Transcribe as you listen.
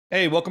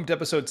Hey, welcome to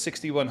episode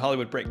 61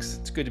 Hollywood Breaks.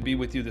 It's good to be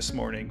with you this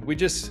morning. We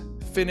just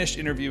finished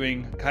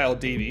interviewing Kyle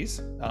Davies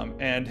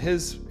and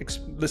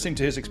listening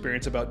to his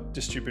experience about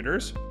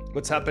distributors,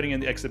 what's happening in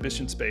the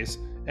exhibition space,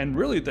 and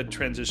really the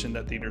transition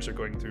that theaters are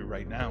going through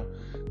right now.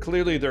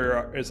 Clearly,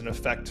 there is an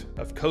effect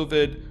of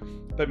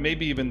COVID, but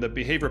maybe even the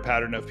behavior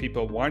pattern of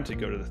people wanting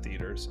to go to the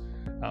theaters.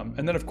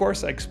 And then, of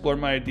course, I explore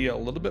my idea a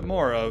little bit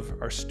more of,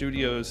 are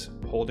studios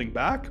holding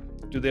back?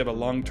 Do they have a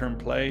long-term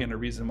play and a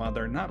reason why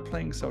they're not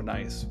playing so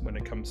nice when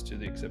it comes to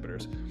the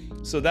exhibitors?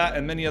 So that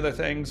and many other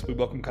things, we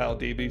welcome Kyle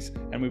Davies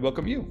and we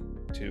welcome you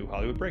to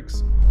Hollywood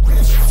Breaks.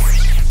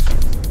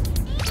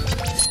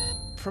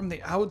 From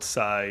the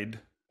outside,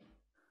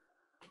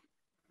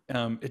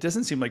 it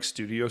doesn't seem like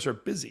studios are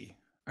busy.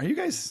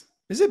 Is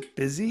it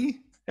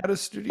busy at a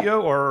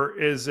studio, or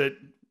is it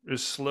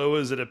as slow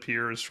as it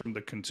appears from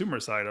the consumer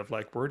side of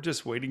like, we're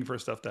just waiting for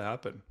stuff to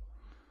happen?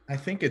 I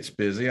think it's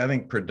busy. I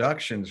think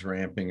production's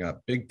ramping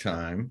up big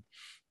time.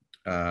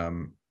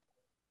 And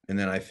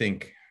then I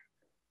think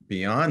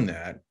beyond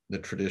that, the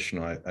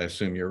traditional, I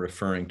assume you're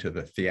referring to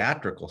the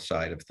theatrical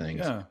side of things.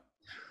 Yeah.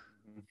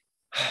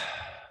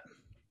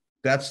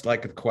 That's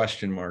like a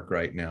question mark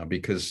right now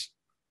because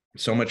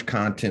so much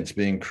content's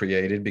being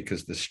created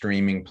because the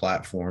streaming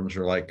platforms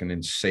are like an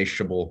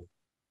insatiable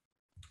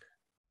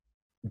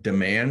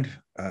demand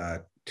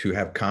to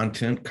have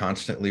content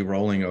constantly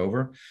rolling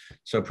over.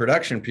 So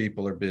production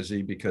people are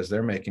busy because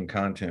they're making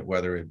content,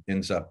 whether it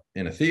ends up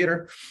in a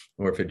theater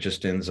or if it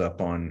just ends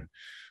up on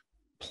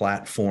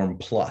platform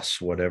plus,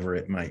 whatever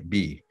it might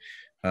be.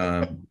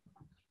 And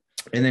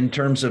in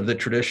terms of the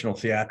traditional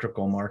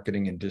theatrical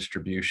marketing and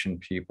distribution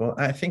people,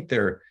 I think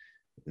they're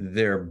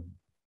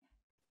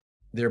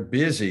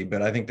busy,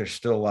 but I think there's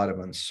still a lot of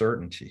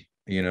uncertainty.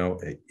 You know,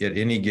 at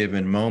any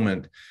given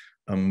moment,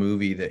 a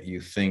movie that you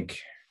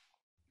think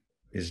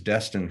is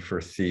destined for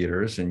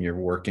theaters and you're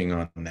working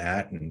on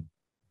that, and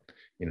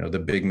you know the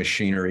big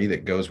machinery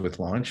that goes with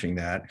launching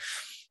that,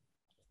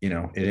 you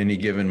know, at any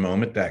given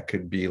moment that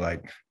could be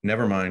like,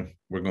 never mind,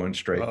 we're going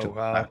straight to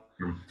wow.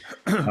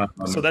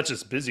 So that's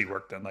just busy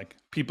work then. Like,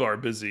 people are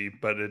busy,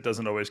 but it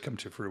doesn't always come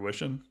to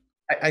fruition.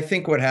 I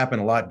think what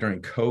happened a lot during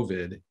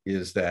COVID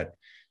is that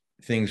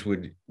things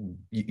would,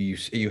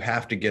 you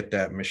have to get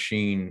that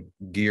machine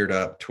geared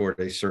up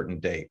toward a certain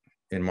date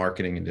in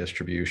marketing and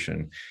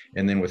distribution,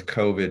 and then with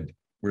COVID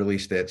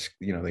release dates,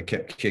 you know, they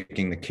kept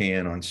kicking the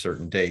can on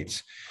certain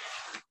dates.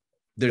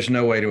 There's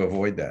no way to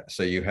avoid that.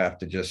 So you have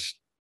to just,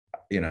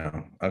 you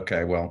know,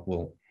 okay, well,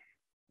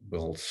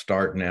 we'll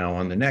start now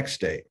on the next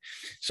date.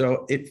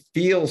 So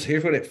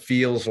here's what it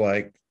feels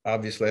like.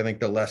 Obviously, I think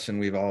the lesson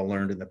we've all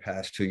learned in the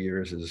past 2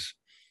 years is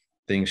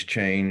things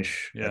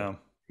change,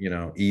 you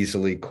know,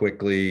 easily,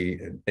 quickly,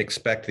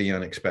 expect the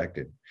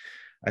unexpected.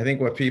 I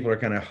think what people are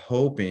kind of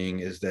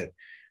hoping is that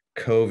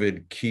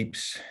COVID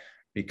keeps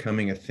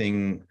becoming a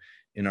thing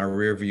in our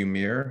rearview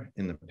mirror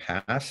in the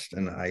past.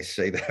 And I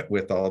say that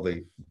with all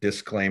the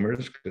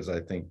disclaimers, because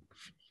I think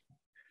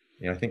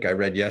I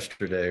read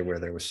yesterday where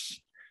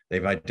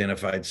they've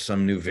identified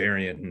some new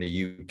variant in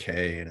the UK,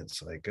 and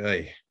it's like,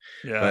 hey,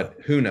 but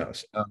who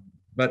knows?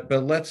 But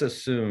let's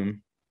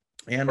assume,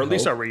 and or at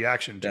least our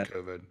reaction to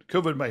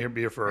COVID might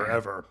be here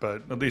forever,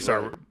 but at least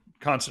our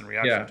constant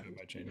reaction to it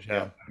might change.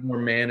 More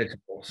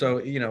manageable. So,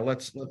 you know,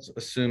 let's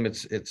assume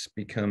it's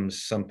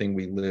becomes something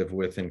we live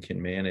with and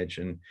can manage,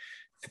 and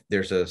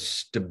there's a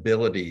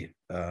stability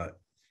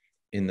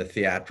in the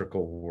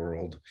theatrical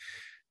world.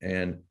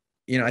 And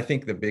you know, I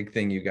think the big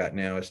thing you got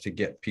now is to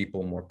get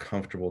people more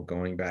comfortable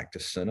going back to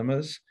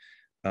cinemas.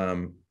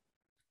 You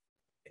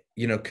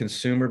know,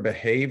 consumer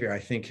behavior, I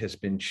think, has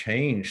been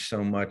changed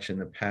so much in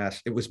the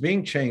past. It was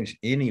being changed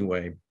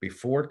anyway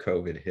before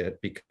COVID hit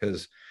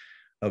because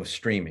of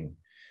streaming.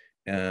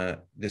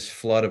 This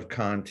flood of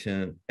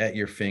content at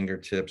your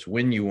fingertips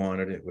when you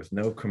wanted it, with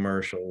no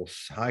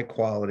commercials, high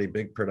quality,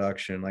 big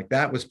production, like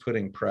that was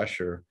putting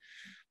pressure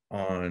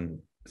on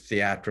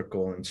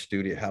theatrical and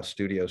how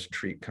studios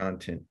treat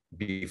content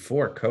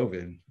before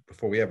COVID,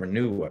 before we ever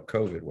knew what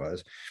COVID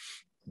was.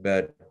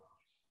 But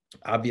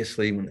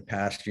obviously, in the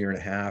past year and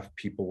a half,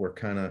 people were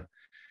kind of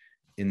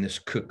in this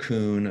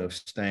cocoon of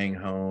staying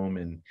home,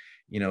 and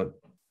you know,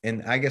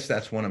 and I guess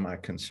that's one of my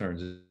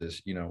concerns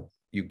is, you know,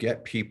 you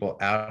get people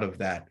out of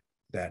that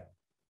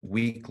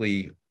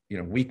weekly, you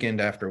know,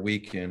 weekend after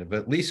weekend of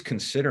at least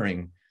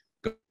considering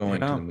going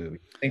to the movie.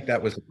 I think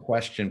that was a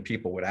question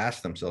people would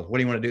ask themselves: what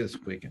do you want to do this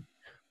weekend?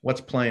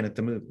 What's playing at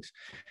the movies?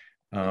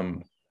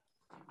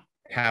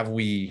 Have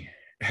we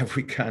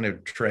kind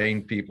of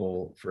trained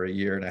people for a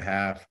year and a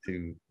half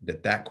to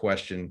that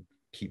question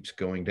keeps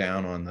going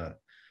down on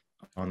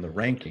the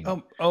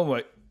ranking?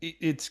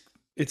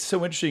 It's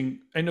so interesting.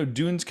 I know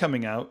Dune's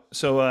coming out.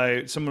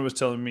 So someone was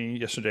telling me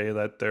yesterday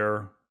that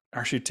they're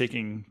actually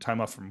taking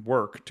time off from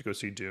work to go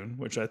see Dune,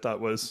 which I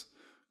thought was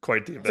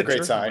quite the adventure.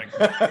 It's a great sign.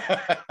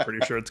 Like,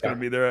 pretty sure it's going to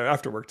be there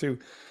after work too.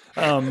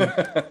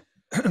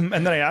 And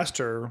then I asked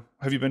her,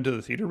 have you been to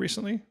the theater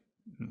recently?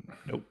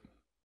 Nope.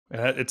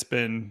 It's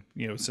been,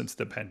 you know, since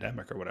the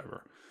pandemic or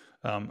whatever.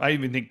 I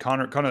even think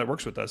Connor that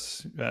works with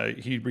us,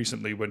 he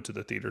recently went to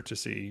the theater to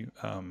see,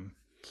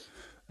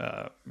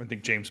 I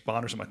think James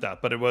Bond or something like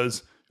that. But it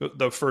was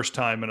the first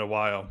time in a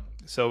while.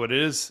 So it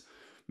is,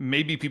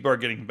 maybe people are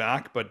getting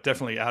back, but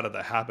definitely out of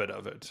the habit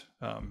of it.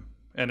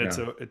 And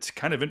it's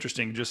kind of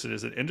interesting just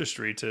as an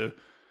industry to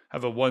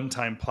have a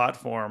one-time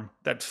platform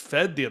that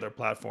fed the other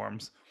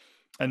platforms,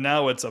 and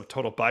now it's a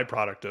total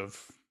byproduct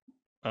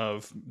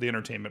of the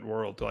entertainment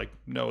world. Like,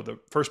 no, the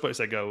first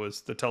place I go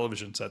is the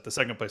television set. The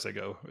second place I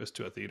go is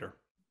to a theater.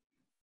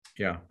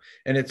 Yeah.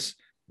 And it's,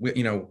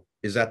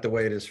 is that the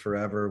way it is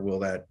forever? Will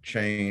that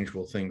change?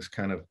 Will things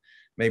kind of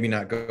maybe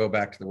not go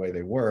back to the way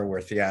they were,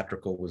 where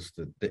theatrical was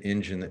the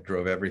engine that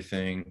drove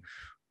everything?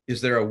 Is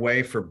there a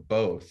way for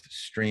both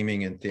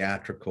streaming and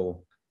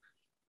theatrical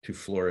to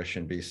flourish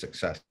and be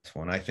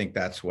successful? And I think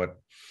that's what,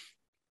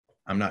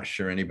 I'm not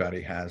sure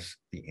anybody has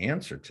the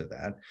answer to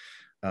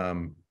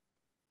that.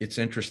 It's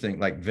interesting,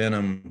 like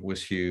Venom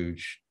was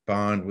huge,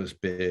 Bond was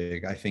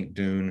big. I think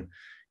Dune,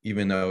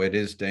 even though it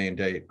is day and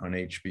date on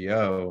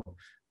HBO,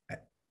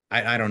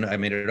 I don't know. I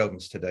mean, it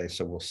opens today,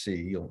 so we'll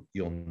see.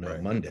 You'll know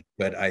right Monday.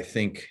 But I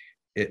think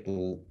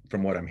it'll,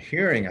 from what I'm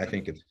hearing, I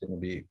think it's going to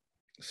be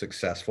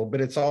successful.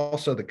 But it's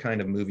also the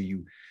kind of movie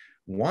you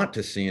want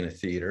to see in a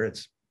theater.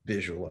 It's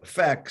visual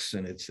effects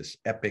and it's this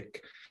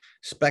epic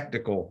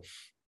spectacle.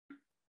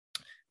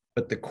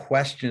 But the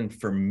question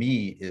for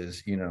me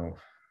is,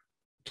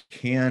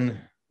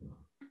 can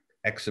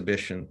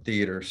exhibition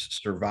theaters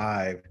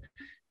survive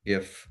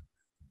if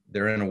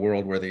they're in a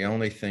world where the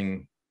only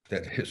thing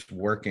that is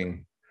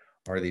working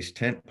are these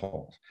tent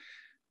poles?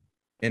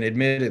 And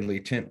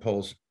admittedly, tent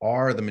poles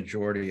are the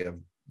majority of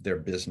their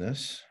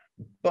business,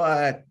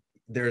 but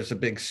there's a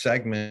big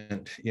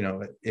segment,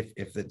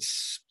 if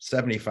it's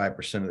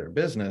 75% of their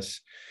business,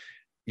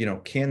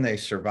 can they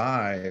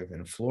survive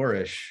and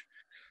flourish?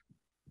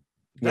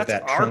 That's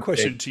our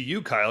question to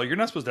you, Kyle. You're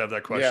not supposed to have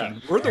that question. Yeah.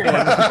 We're the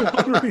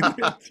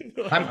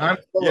ones. I'm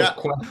full of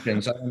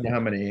questions. I don't know how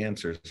many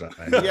answers I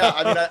have. Yeah,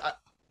 I mean,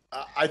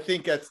 I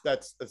think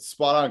that's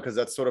spot on, because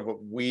that's sort of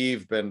what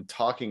we've been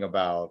talking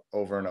about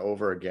over and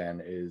over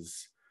again,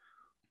 is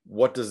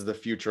what does the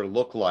future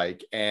look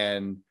like?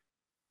 And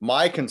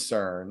my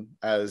concern,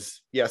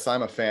 as yes,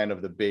 I'm a fan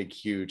of the big,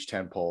 huge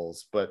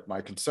tentpoles, but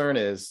my concern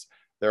is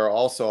there are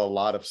also a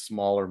lot of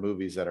smaller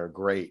movies that are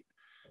great,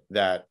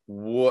 that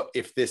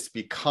if this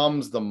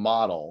becomes the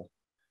model,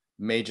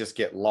 may just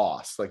get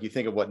lost. Like, you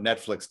think of what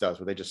Netflix does,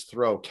 where they just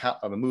throw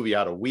a movie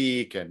out a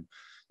week and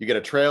you get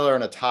a trailer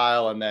and a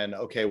tile, and then,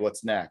 okay,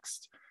 what's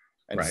next?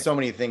 And right. So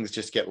many things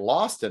just get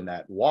lost in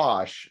that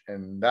wash.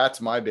 And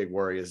that's my big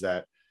worry, is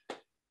that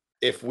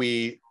if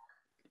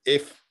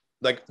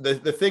like the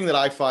thing that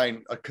I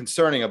find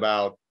concerning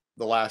about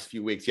the last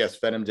few weeks, yes,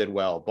 Venom did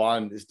well,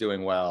 Bond is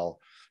doing well,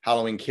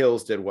 Halloween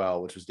Kills did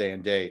well, which was day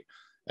and date.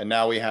 And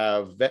now we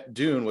have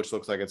Dune, which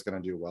looks like it's going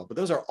to do well. But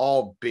those are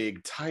all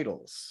big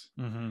titles.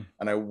 Mm-hmm.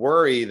 And I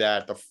worry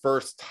that the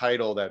first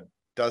title that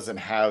doesn't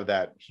have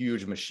that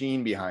huge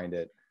machine behind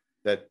it,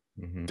 that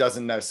mm-hmm.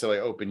 doesn't necessarily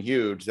open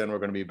huge, then we're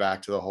going to be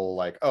back to the whole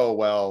like, oh,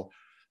 well,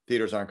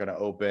 theaters aren't going to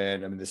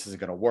open. I mean, this isn't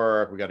going to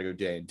work. We got to go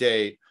day and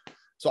date.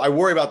 So I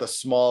worry about the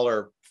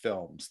smaller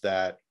films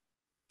that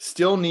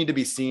still need to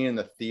be seen in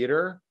the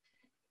theater,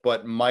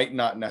 but might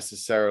not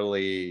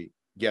necessarily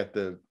get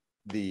the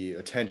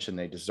attention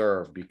they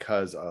deserve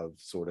because of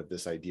sort of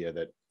this idea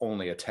that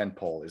only a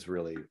tentpole is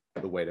really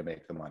the way to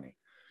make the money.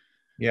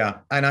 Yeah,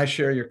 and I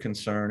share your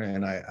concern,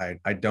 and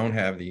I don't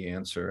have the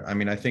answer. I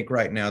mean, I think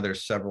right now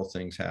there's several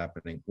things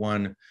happening.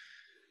 One,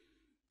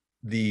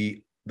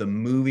 the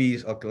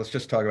movies, okay, let's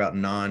just talk about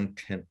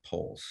non-tent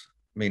poles.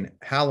 I mean,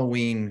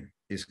 Halloween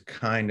is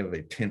kind of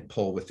a tent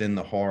pole within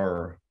the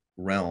horror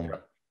realm.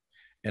 Right.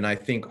 And I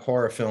think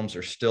horror films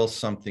are still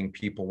something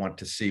people want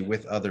to see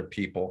with other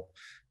people,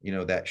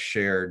 that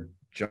shared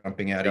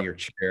jumping out of your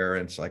chair,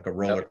 and it's like a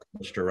roller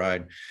coaster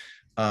ride.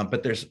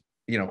 But there's,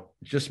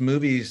 just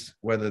movies,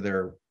 whether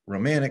they're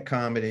romantic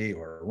comedy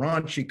or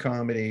raunchy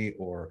comedy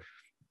or,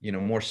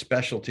 more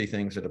specialty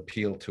things that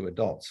appeal to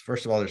adults.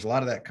 First of all, there's a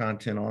lot of that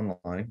content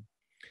online.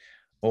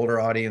 Older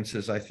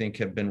audiences, I think,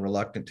 have been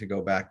reluctant to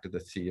go back to the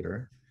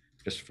theater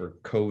just for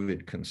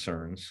COVID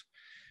concerns.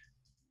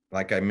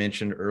 Like I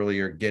mentioned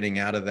earlier, getting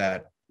out of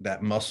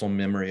that muscle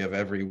memory of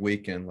every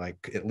weekend,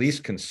 like at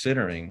least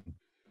considering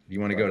you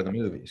want to go to the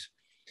movies.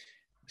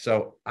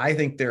 So I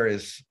think there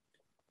is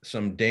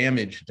some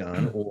damage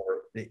done, or,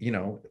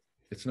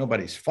 it's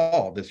nobody's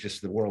fault. It's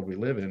just the world we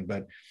live in.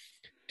 But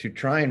to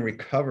try and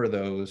recover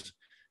those,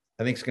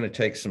 I think it's going to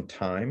take some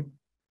time.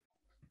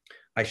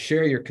 I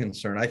share your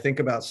concern. I think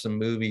about some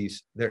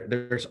movies.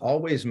 There's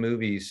always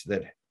movies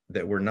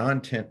that were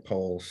non-tent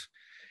poles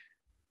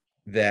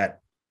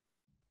that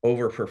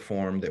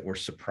overperformed, that were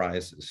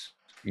surprises,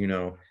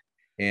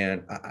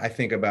 And I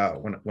think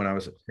about when I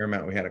was at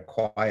Paramount, we had A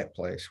Quiet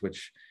Place,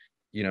 which,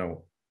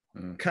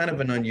 kind of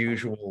an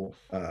unusual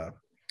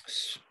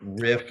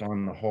riff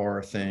on the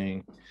horror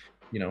thing,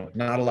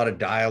 not a lot of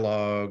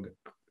dialogue.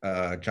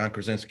 John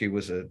Krasinski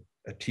was a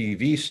a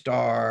TV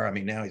star. I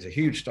mean, now he's a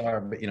huge star,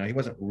 but he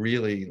wasn't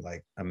really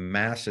like a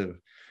massive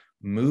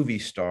movie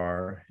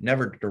star,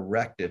 never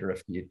directed, or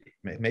if he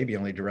maybe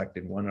only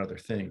directed one other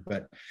thing.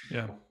 But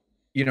yeah,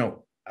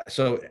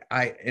 so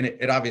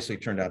it obviously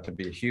turned out to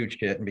be a huge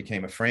hit and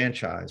became a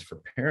franchise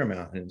for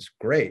Paramount, and it's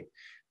great.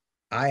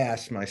 I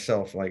asked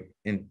myself, like,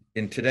 in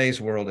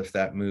today's world, if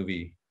that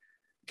movie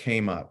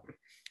came up,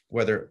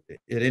 whether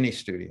at any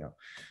studio,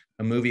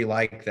 a movie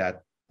like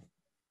that,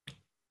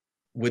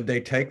 would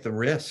they take the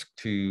risk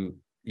to,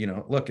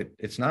 look,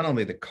 it's not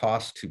only the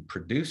cost to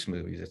produce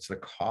movies, it's the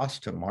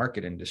cost to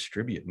market and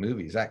distribute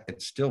movies.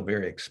 It's still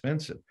very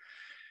expensive.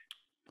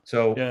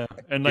 So yeah,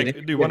 and like,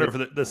 do you wonder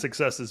if the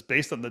success is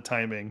based on the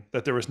timing,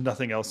 that there was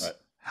nothing else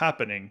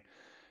happening,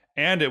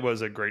 and it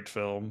was a great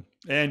film,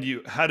 and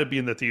you had to be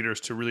in the theaters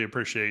to really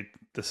appreciate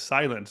the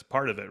silent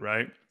part of it,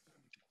 right?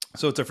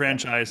 So it's a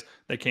franchise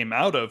that came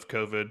out of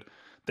COVID,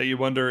 that you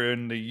wonder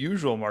in the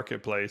usual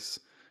marketplace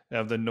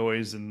of the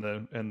noise and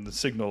the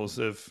signals,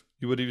 if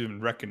you would have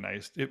even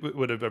recognized it,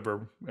 would have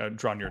ever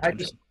drawn your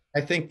attention.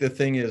 I think the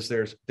thing is,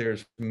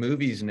 there's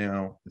movies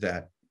now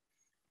that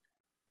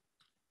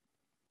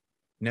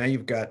now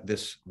you've got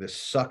this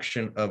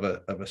suction of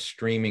a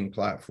streaming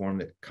platform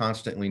that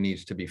constantly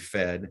needs to be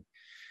fed.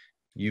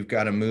 You've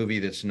got a movie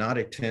that's not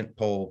a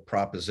tentpole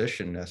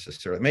proposition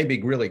necessarily. It may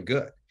be really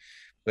good,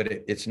 but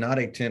it's not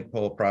a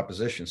tentpole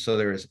proposition. So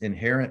there is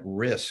inherent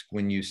risk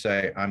when you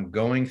say, I'm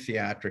going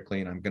theatrically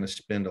and I'm going to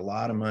spend a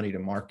lot of money to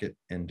market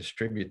and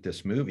distribute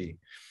this movie.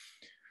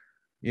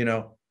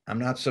 I'm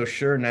not so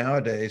sure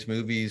nowadays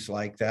movies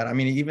like that. I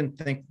mean, even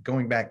think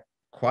going back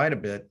quite a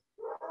bit,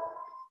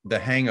 The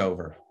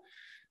Hangover.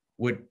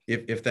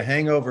 If The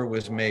Hangover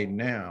was made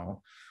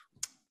now,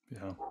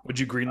 would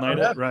you greenlight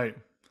it? Right.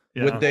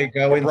 Yeah. Would they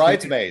go in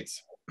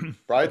Bridesmaids?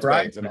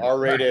 Bridesmaids, an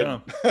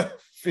R-rated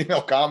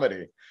female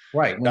comedy.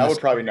 Right. That would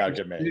probably not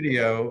get made.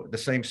 The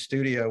same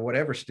studio,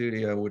 whatever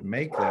studio would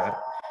make that.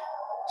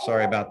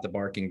 Sorry about the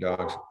barking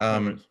dogs.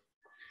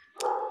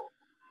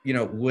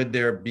 Would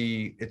there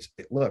be,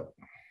 look,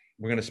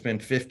 we're going to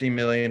spend 50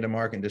 million to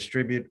market and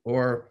distribute,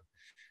 or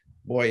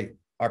boy,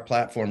 our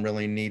platform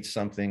really needs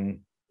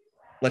something.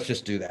 Let's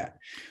just do that.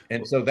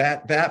 And so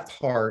that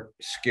part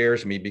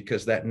scares me,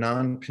 because that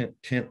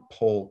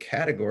non-tentpole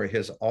category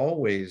has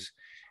always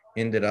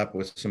ended up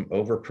with some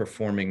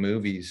overperforming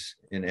movies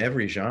in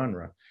every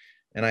genre.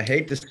 And I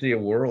hate to see a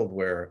world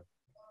where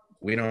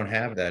we don't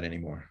have that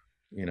anymore.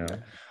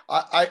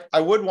 I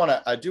do want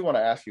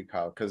to ask you,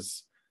 Kyle,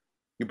 because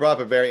you brought up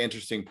a very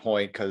interesting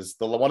point, because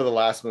one of the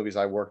last movies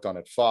I worked on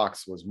at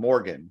Fox was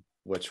Morgan,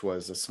 which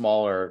was a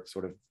smaller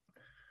sort of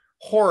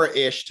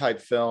horror-ish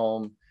type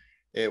film.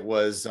 It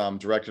was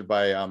directed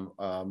by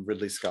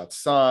Ridley Scott's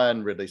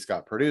son. Ridley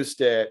Scott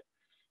produced it.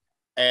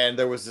 And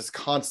there was this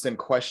constant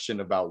question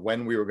about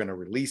when we were going to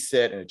release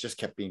it. And it just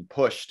kept being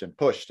pushed and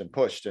pushed and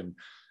pushed. And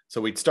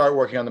so we'd start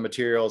working on the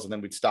materials, and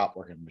then we'd stop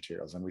working on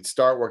materials, and we'd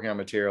start working on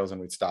materials, and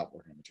we'd stop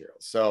working on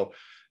materials. So,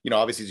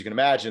 obviously, as you can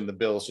imagine, the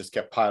bills just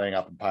kept piling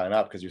up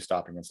because you're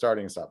stopping and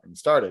starting and stopping and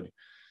started.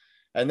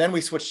 And then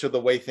we switched to the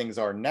way things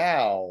are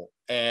now.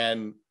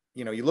 And,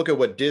 you look at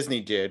what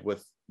Disney did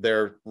with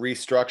their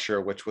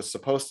restructure, which was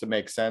supposed to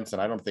make sense,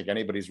 and I don't think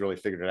anybody's really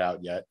figured it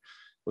out yet,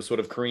 was sort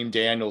of Kareem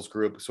Daniels'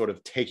 group sort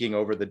of taking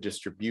over the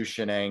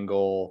distribution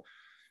angle,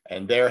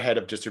 and their head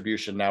of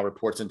distribution now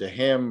reports into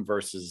him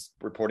versus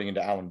reporting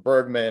into Alan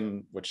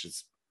Bergman, which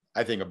is,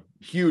 I think, a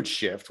huge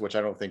shift, which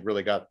I don't think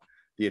really got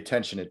the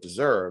attention it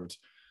deserved.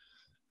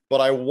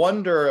 But I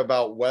wonder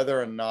about whether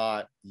or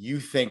not you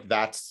think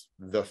that's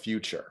the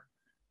future.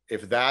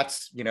 If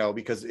that's,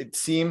 because it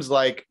seems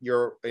like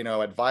you're,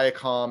 at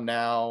Viacom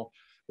now,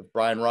 with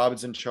Brian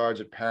Robbins in charge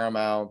at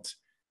Paramount,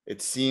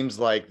 it seems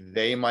like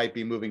they might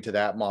be moving to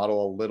that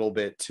model a little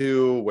bit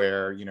too,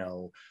 where,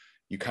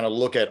 you kind of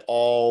look at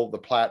all the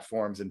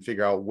platforms and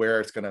figure out where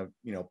it's going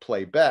to,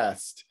 play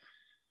best.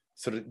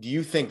 So do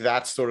you think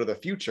that's sort of the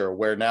future,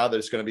 where now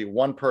there's going to be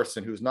one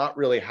person who's not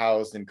really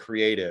housed in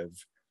creative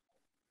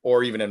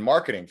or even in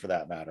marketing for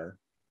that matter,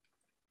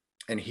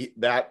 and he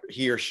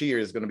or she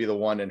is going to be the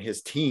one, and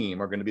his team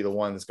are going to be the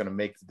one that's going to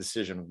make the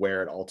decision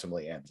where it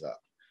ultimately ends up?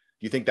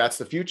 Do you think that's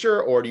the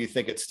future, or do you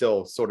think it's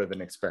still sort of an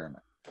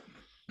experiment?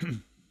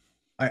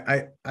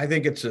 I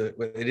think it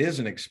is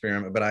an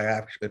experiment, but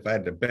if I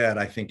had to bet,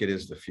 I think it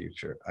is the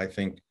future. I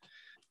think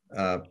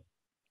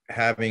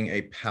having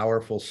a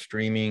powerful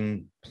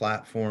streaming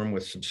platform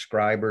with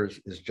subscribers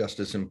is just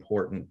as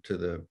important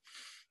to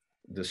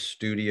the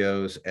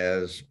studios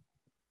as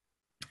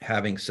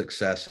having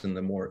success in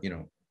the more,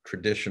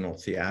 traditional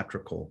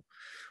theatrical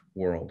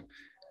world.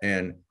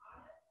 And,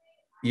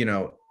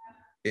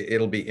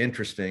 it'll be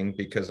interesting,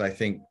 because I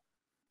think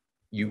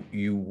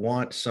you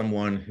want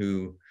someone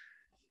who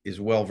is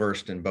well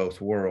versed in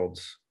both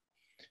worlds.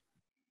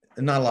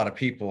 And not a lot of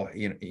people,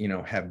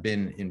 have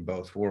been in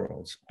both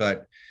worlds,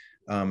 but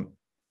I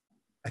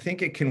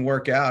think it can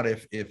work out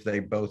if they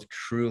both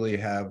truly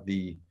have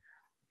the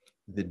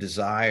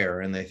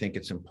desire, and they think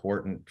it's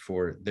important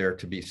for there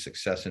to be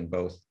success in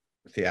both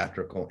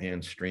theatrical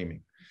and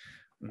streaming.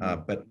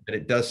 But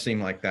it does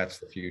seem like that's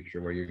the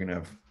future, where you're going to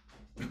have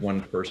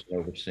one person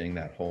overseeing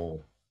that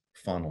whole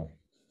funnel.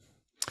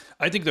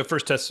 I think the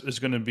first test is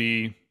going to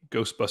be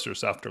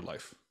Ghostbusters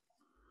Afterlife,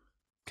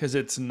 because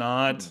it's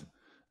not,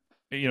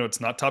 it's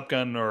not Top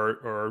Gun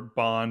or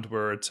Bond,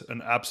 where it's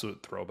an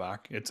absolute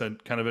throwback. It's a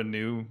kind of a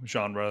new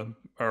genre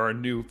or a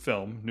new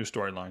film, new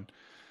storyline.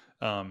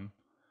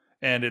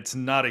 And it's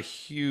not a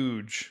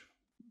huge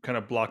kind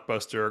of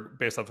blockbuster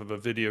based off of a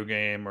video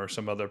game or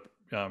some other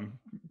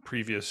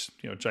previous,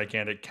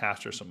 gigantic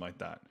cast or something like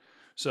that.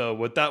 So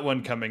with that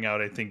one coming out,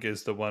 I think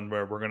is the one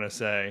where we're going to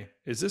say,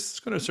 is this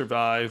going to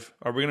survive?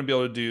 Are we going to be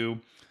able to do,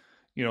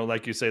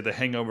 like you say, the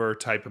Hangover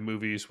type of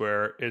movies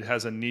where it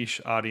has a niche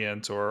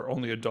audience or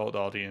only adult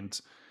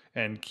audience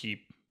and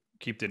keep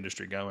the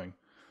industry going?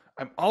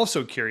 I'm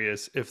also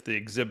curious if the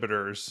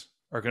exhibitors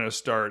are going to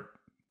start,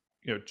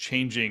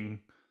 changing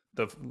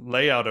the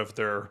layout of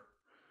their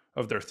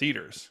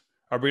theaters.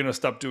 Are we going to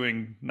stop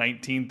doing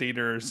 19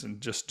 theaters and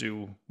just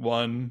do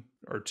one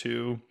or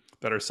two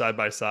that are side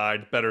by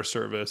side, better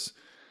service,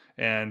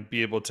 and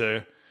be able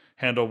to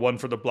handle one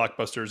for the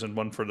blockbusters and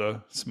one for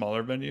the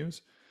smaller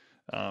venues?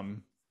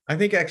 I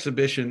think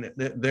exhibition,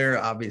 they're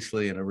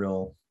obviously in a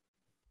real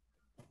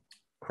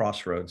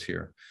crossroads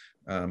here.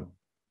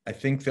 I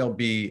think there'll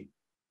be,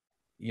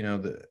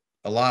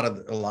 a lot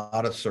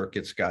of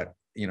circuits got,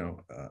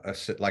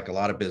 like a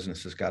lot of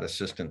businesses got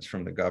assistance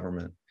from the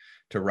government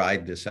to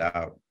ride this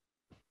out.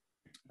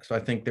 So I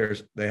think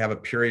they have a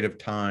period of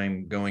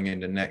time going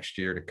into next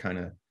year to kind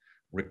of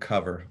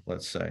recover,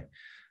 let's say.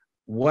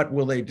 What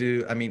will they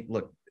do? I mean,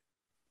 look,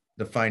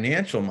 the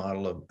financial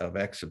model of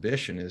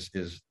exhibition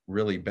is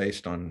really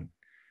based on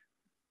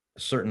a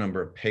certain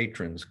number of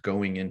patrons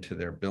going into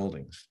their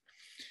buildings.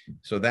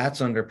 So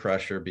that's under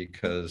pressure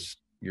because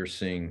you're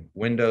seeing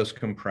windows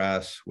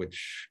compress,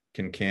 which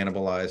can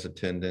cannibalize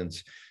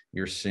attendance.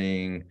 You're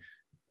seeing,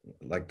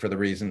 like for the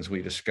reasons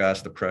we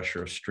discussed, the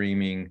pressure of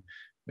streaming,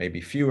 maybe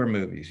fewer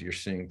movies. You're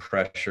seeing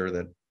pressure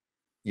that,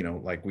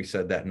 like we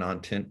said, that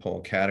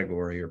non-tentpole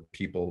category, or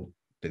people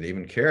that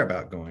even care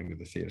about going to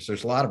the theater. So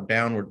there's a lot of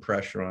downward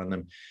pressure on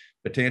them.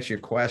 But to answer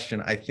your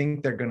question, I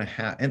think they're going to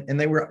have, and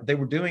they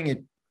were doing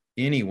it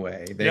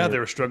anyway. They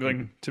were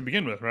struggling to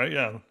begin with, right?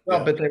 Yeah.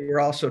 Well, but they were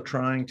also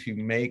trying to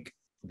make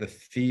the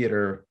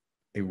theater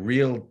a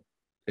real,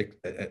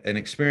 an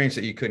experience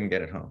that you couldn't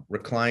get at home.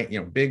 Recline,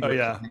 big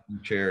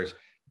chairs,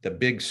 the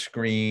big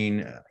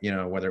screen,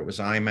 whether it was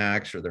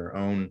IMAX or their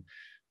own,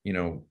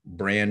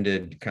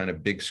 branded kind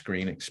of big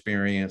screen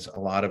experience. A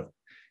lot of,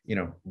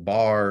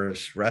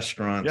 bars,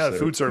 restaurants. Yeah,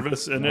 food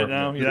service in it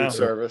now. Yeah, food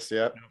service.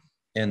 Yeah.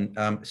 And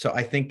so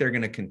I think they're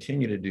going to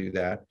continue to do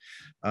that.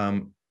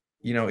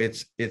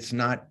 It's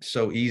not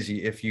so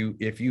easy if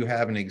you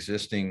have an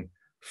existing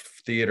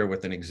theater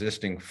with an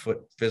existing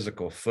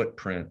physical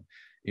footprint,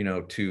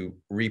 to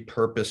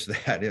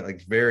repurpose that.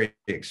 It's very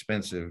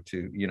expensive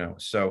to,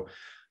 so.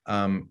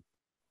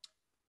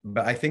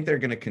 But I think they're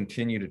going to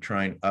continue to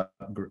try and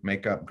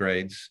make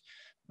upgrades.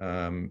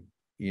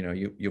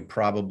 You'll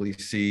probably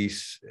see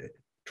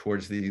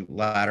towards the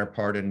latter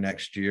part of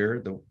next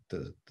year,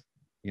 the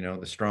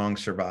strong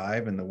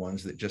survive, and the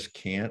ones that just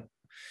can't,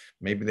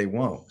 maybe they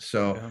won't.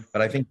 So, yeah.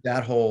 But I think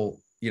that whole,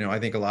 I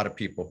think a lot of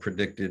people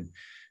predicted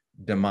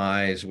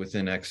demise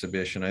within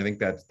exhibition. I think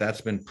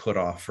that's been put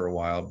off for a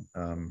while.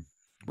 We're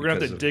gonna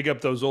have to dig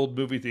up those old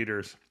movie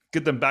theaters,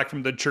 get them back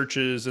from the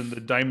churches and the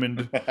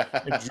diamond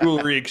and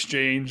jewelry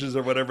exchanges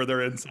or whatever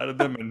they're inside of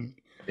them, and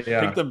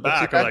take them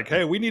back. Like,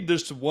 hey, we need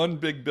this one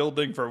big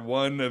building for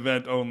one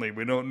event only.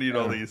 We don't need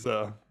all these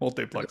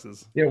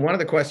multiplexes. Yeah, one of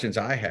the questions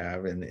I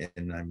have,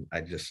 and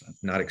I just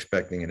not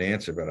expecting an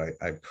answer, but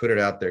I put it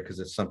out there because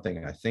it's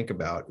something I think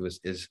about,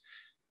 is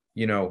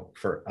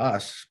for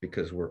us,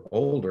 because we're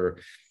older,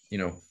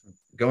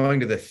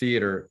 going to the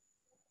theater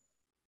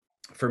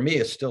for me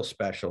is still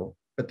special.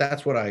 But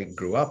that's what I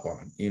grew up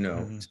on,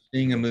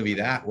 Seeing a movie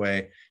that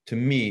way to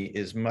me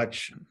is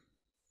much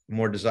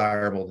more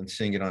desirable than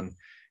seeing it on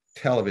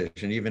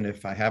television. Even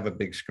if I have a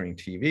big screen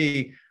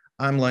TV,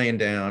 I'm laying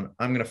down,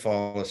 I'm going to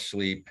fall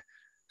asleep.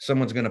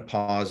 Someone's going to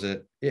pause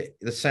it.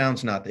 The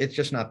sound's it's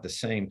just not the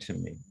same to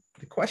me.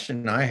 The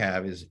question I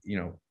have is,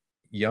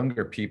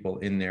 younger people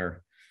in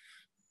their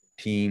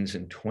teens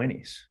and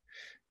 20s,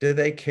 do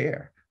they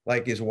care?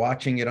 Like, is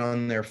watching it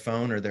on their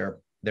phone or their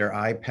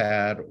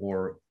iPad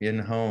or in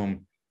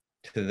home,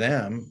 to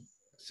them,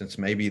 since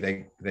maybe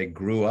they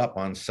grew up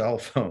on cell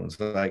phones,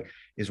 like,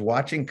 is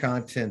watching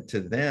content to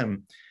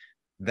them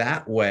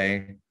that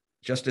way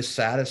just as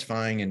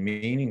satisfying and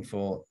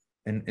meaningful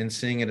and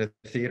seeing it at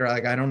the theater?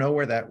 Like, I don't know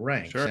where that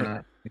ranks. Sure.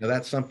 And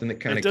that's something that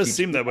kind of does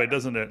seem that way,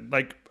 doesn't it?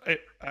 Like, I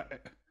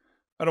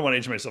don't want to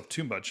age myself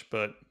too much,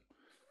 but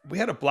we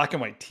had a black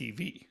and white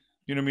TV.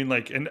 You know what I mean?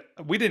 Like, and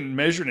we didn't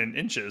measure it in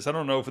inches. I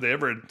don't know if they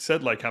ever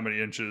said like how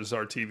many inches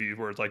our TV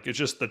was. Like, it's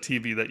just the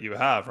TV that you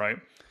have, right?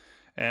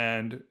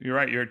 And you're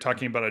right. You're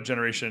talking about a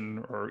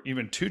generation or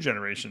even two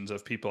generations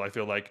of people, I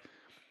feel like,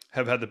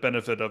 have had the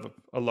benefit of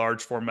a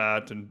large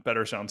format and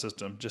better sound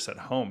system just at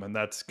home. And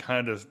that's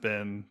kind of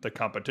been the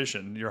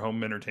competition, your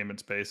home entertainment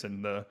space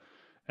and the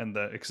and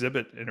the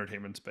exhibit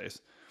entertainment space.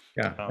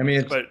 Yeah. I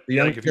mean, but the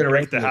young like if you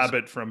break the generation is-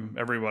 habit from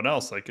everyone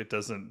else, like it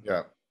doesn't,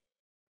 Yeah.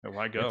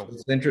 why go?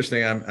 It's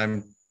interesting.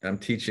 I'm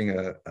teaching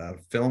a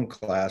film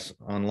class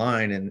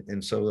online,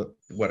 and so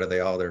what are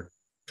they all? They're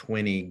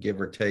 20, give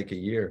or take, a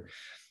year.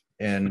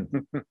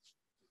 And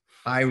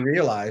I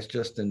realized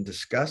just in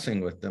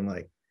discussing with them,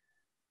 like,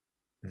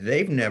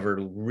 they've never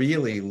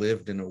really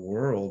lived in a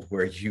world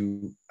where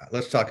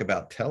let's talk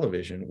about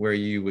television, where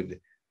you would,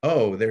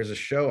 oh, there's a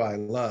show I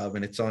love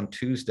and it's on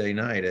Tuesday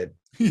night at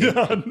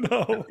Yeah,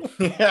 no.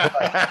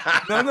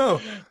 Yeah. No.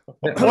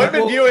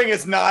 Appointment viewing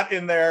is not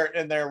in their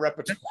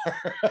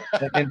repertoire.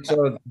 And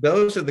so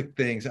those are the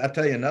things. I'll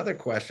tell you another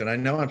question. I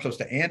know I'm supposed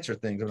to answer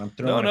things, but I'm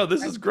throwing. No,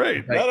 this is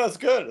great. No, that's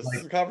good. This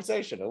is a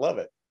conversation. I love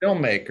it.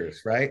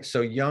 Filmmakers, right?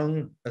 So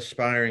young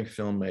aspiring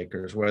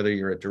filmmakers, whether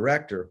you're a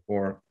director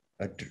or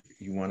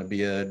you want to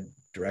be a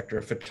director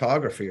of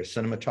photography or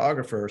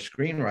cinematographer or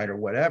screenwriter,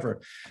 whatever.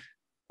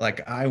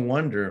 Like, I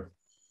wonder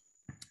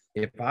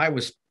if I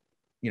was,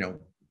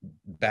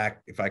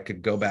 if I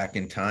could go back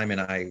in time,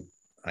 and I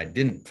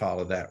didn't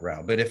follow that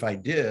route, but if I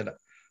did,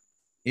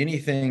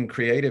 anything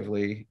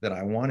creatively that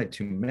I wanted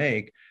to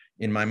make,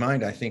 in my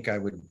mind, I think I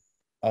would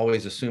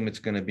always assume it's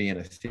going to be in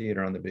a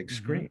theater on the big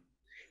screen.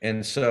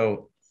 And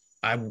so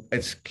I'm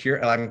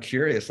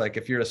curious, like,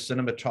 if you're a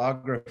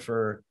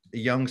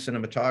young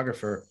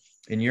cinematographer,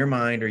 in your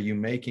mind, are you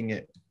making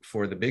it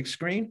for the big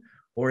screen,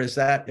 or is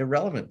that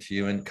irrelevant to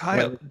you? And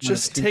Kyle,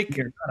 just take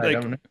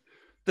not,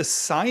 the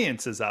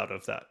science is out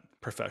of that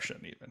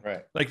profession, even.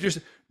 Right. Like, just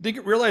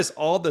realize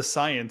all the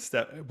science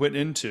that went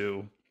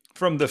into,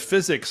 from the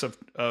physics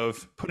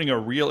of putting a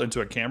reel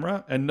into a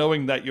camera and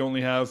knowing that you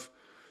only have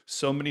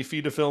so many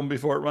feet of film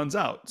before it runs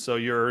out. So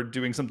you're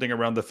doing something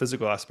around the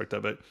physical aspect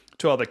of it,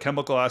 to all the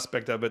chemical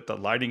aspect of it, the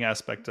lighting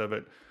aspect of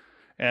it.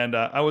 And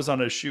I was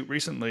on a shoot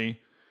recently,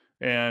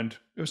 and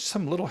it was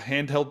some little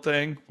handheld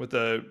thing with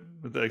a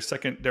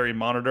secondary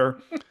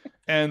monitor.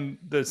 And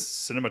the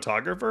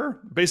cinematographer,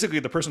 basically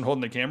the person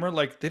holding the camera,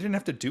 like, they didn't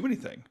have to do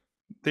anything.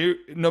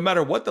 No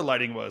matter what the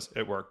lighting was,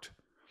 it worked.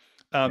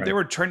 Right. They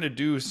were trying to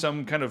do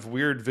some kind of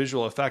weird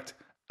visual effect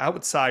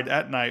outside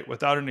at night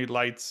without any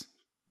lights.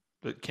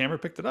 The camera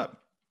picked it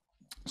up.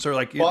 So,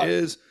 like, it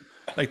is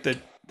like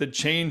the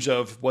change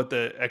of what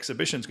the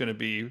exhibition is going to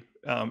be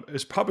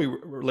is probably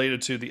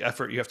related to the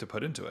effort you have to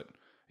put into it.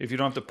 If you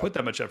don't have to put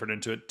that much effort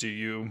into it,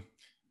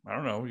 I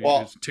don't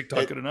know, is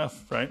TikTok good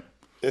enough, right?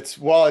 It's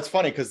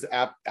funny because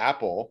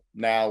Apple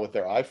now with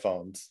their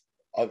iPhones,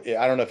 I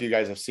don't know if you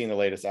guys have seen the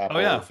latest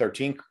Apple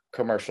 13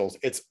 commercials.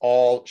 It's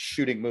all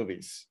shooting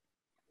movies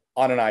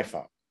on an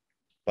iPhone.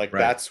 Like,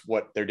 that's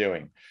what they're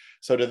doing.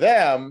 So to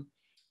them,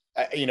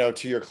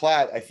 to your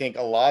class, I think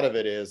a lot of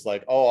it is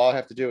like, oh, all I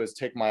have to do is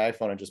take my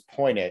iPhone and just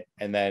point it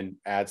and then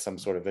add some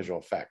sort of visual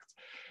effect,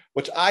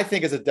 which I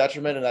think is a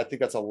detriment. And I think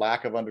that's a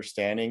lack of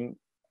understanding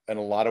in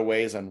a lot of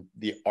ways on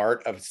the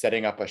art of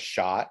setting up a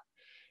shot.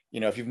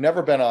 If you've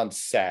never been on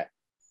set,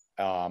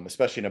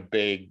 especially in a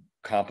big,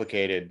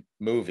 complicated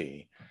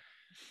movie,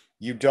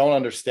 you don't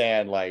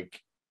understand like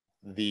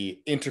the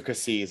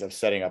intricacies of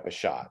setting up a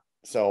shot.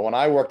 So when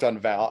I worked on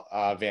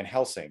Van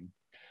Helsing,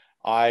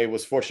 I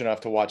was fortunate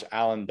enough to watch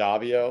Alan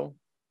Davio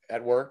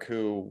at work,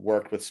 who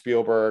worked with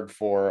Spielberg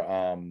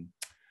for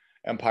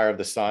Empire of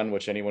the Sun,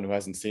 which anyone who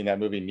hasn't seen that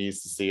movie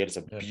needs to see it. It's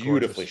a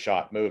beautifully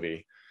shot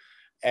movie.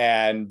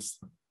 And,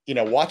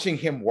 watching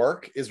him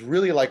work is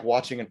really like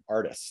watching an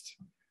artist,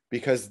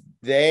 because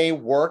they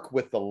work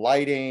with the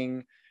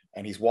lighting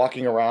and he's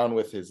walking around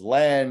with his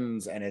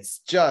lens. And I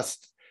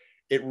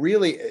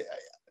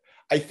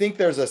think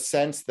there's a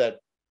sense that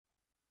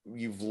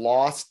you've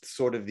lost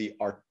sort of the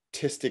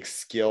artistic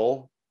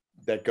skill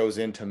that goes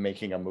into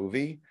making a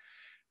movie.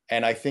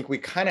 And I think we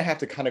kind of have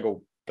to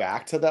go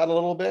back to that a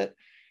little bit.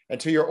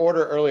 And to your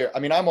order earlier, I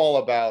mean, I'm all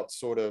about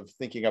sort of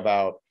thinking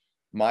about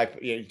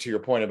to your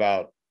point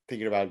about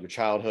thinking about your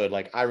childhood.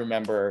 Like, I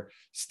remember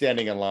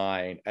standing in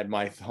line at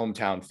my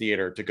hometown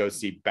theater to go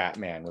see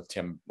Batman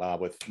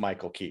with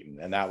Michael Keaton.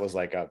 And that was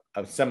like a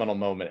seminal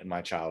moment in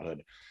my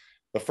childhood.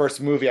 The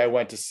first movie I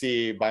went to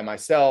see by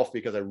myself,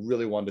 because I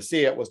really wanted to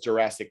see it, was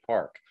Jurassic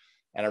Park.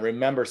 And I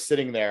remember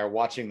sitting there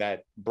watching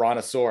that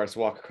brontosaurus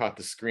walk across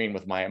the screen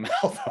with my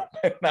mouth open.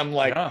 And I'm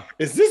like,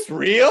 is this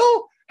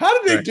real? How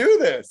did they do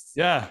this?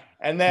 Yeah.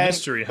 And then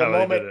mystery how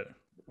they did it.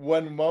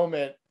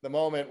 The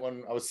moment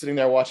when I was sitting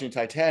there watching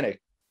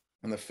Titanic,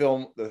 and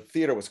the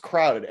theater was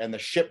crowded and the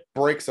ship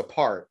breaks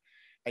apart,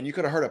 and you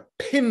could have heard a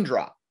pin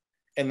drop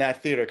in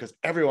that theater because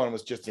everyone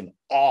was just in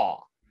awe.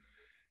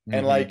 Mm-hmm.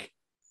 And like,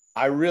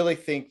 I really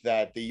think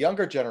that the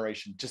younger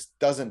generation just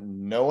doesn't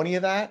know any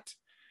of that.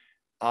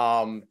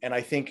 And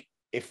I think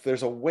if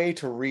there's a way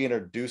to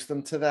reintroduce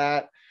them to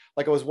that,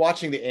 like, I was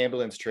watching the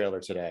Ambulance trailer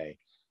today,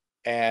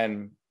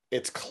 and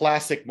it's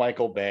classic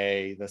Michael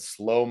Bay, the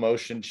slow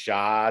motion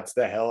shots,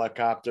 the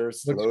helicopter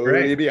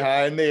slowly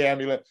behind the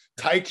ambulance,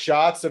 tight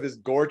shots of his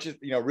gorgeous,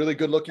 really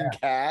good looking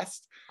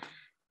cast.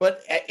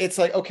 But it's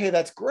like, okay,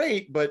 that's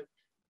great. But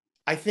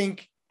I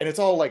think, and it's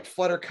all like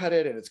flutter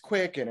cutted and it's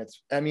quick. And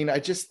I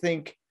just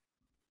think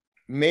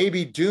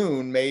maybe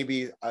Dune may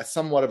be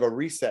somewhat of a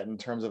reset in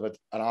terms of an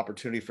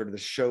opportunity for to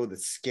show the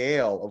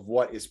scale of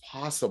what is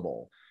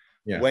possible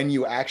when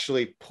you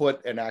actually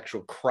put an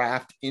actual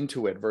craft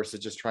into it versus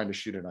just trying to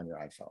shoot it on your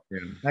iPhone.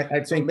 Yeah.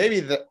 I think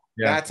maybe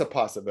that's a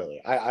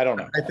possibility. I don't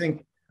know.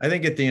 I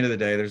think at the end of the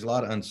day, there's a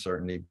lot of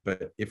uncertainty,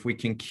 but if we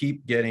can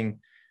keep getting,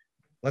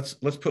 let's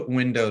put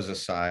windows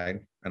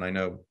aside. And I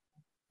know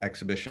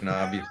exhibition,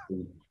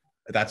 obviously,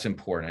 that's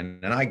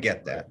important. And I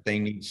get that. They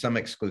need some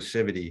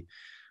exclusivity,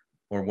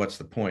 or what's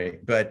the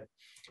point? But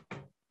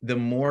the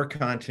more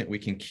content we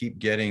can keep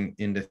getting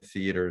into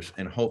theaters,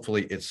 and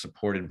hopefully it's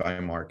supported by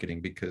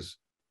marketing, because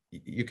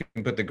you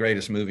can put the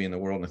greatest movie in the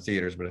world in the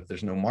theaters, but if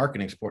there's no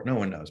marketing support, no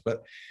one knows.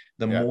 But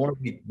the more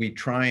we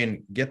try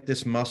and get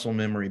this muscle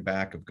memory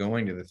back of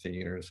going to the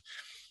theaters.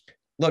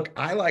 Look,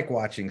 I like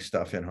watching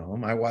stuff at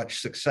home. I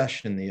watched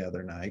Succession the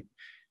other night,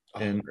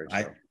 and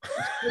it's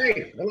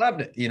great. I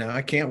loved it. You know,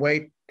 I can't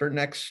wait for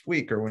next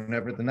week or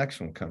whenever the next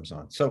one comes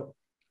on. So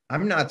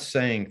I'm not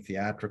saying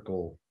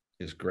theatrical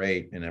is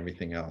great and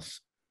everything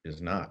else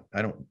is not.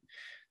 But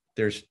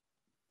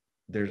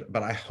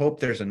I hope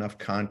there's enough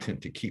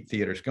content to keep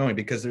theaters going,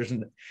 because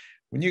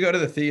when you go to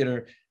the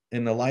theater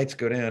and the lights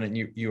go down and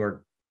you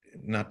are,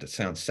 not to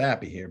sound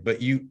sappy here,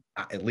 but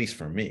at least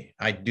for me,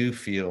 I do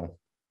feel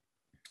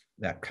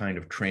that kind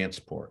of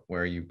transport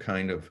where you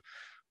kind of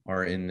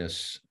are in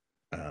this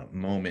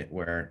moment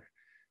where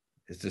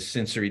it's the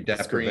sensory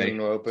deprivation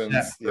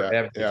opens,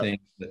 everything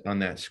on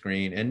that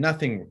screen, and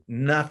nothing,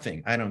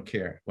 I don't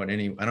care I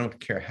don't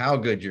care how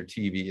good your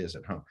TV is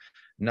at home.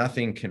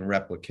 Nothing can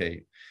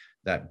replicate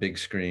that big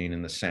screen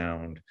and the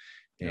sound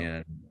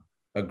and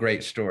a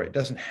great story. It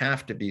doesn't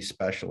have to be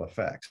special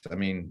effects. I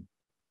mean,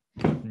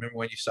 remember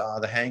when you saw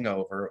The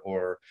Hangover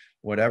or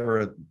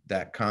whatever,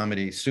 that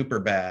comedy,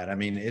 Superbad? I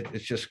mean,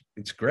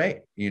 it's great,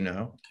 you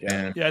know?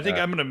 And I think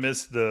I'm going to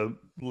miss the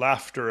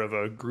laughter of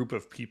a group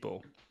of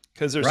people,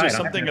 because there's just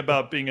something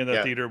about being in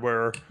the theater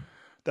where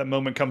that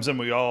moment comes in,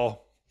 we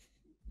all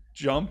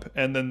jump,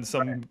 and then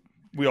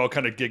we all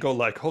kind of giggle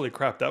like, holy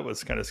crap, that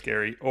was kind of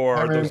scary.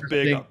 Or those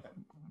big...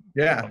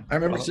 I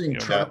remember seeing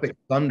Tropic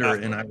Thunder,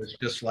 and I was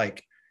just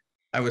like,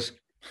 I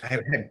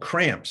had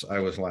cramps. I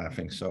was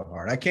laughing so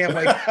hard. I can't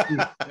wait.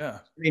 I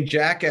mean,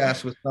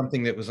 Jackass was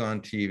something that was on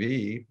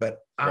TV, but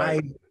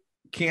I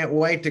can't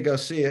wait to go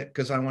see it,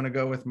 because I want to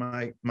go with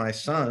my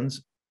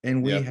sons,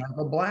 and we have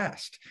a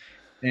blast.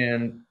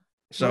 And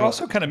so we're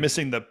also kind of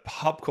missing the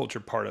pop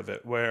culture part of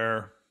it,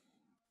 where,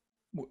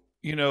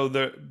 you know,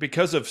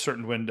 because of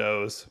certain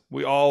windows,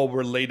 we all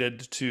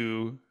related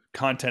to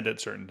content at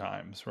certain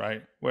times,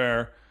 right?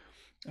 Where,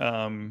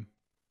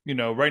 you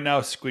know, right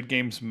now Squid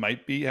Games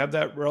might have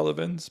that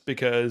relevance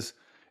because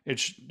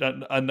it's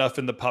enough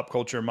in the pop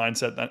culture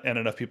mindset and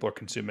enough people are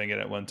consuming it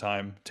at one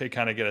time to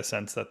kind of get a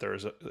sense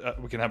that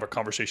we can have a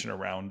conversation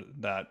around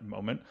that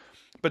moment.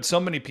 But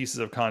so many pieces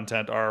of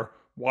content are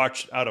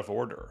watched out of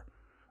order.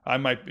 I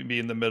might be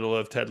in the middle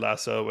of Ted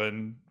Lasso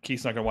and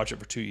Keith's not going to watch it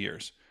for 2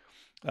 years.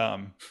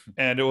 And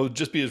it will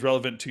just be as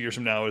relevant 2 years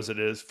from now as it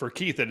is for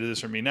Keith, that it is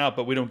for me now,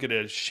 but we don't get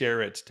to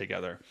share it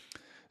together.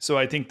 So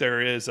I think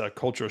there is a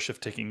cultural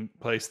shift taking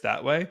place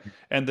that way.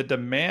 And the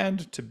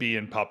demand to be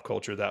in pop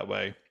culture that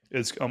way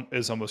is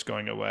almost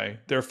going away.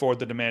 Therefore,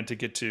 the demand to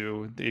get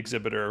to the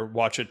exhibitor,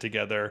 watch it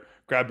together,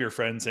 grab your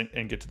friends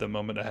and get to the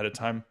moment ahead of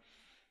time.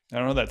 I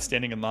don't know, that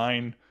standing in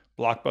line,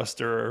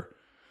 blockbuster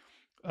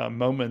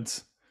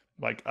moments,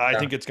 like I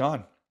think it's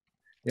gone.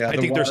 I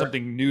think there's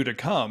something new to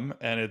come,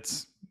 and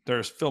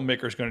there's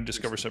filmmakers going to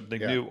discover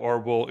something new, or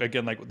like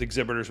the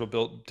exhibitors will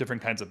build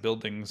different kinds of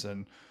buildings,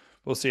 and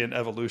we'll see an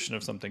evolution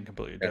of something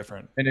completely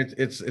different. And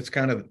it's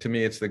kind of, to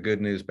me, it's the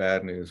good news,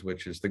 bad news,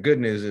 which is the good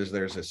news is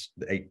there's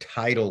a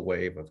tidal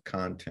wave of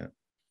content,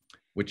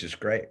 which is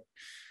great.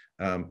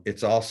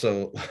 It's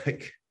also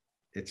like,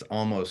 it's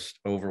almost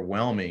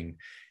overwhelming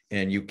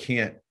and you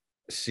can't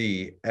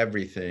see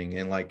everything.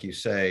 And like you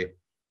say,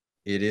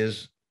 it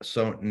is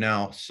so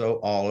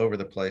all over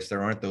the place.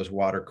 There aren't those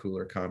water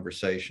cooler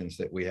conversations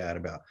that we had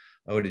about,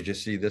 oh, did you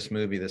see this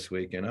movie this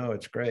week? And oh,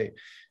 it's great.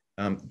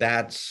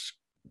 That's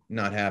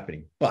not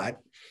happening. But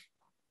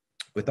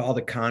with all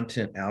the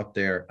content out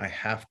there, I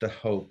have to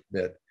hope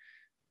that,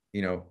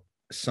 you know,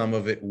 some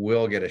of it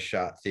will get a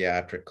shot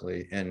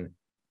theatrically. And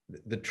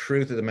the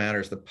truth of the matter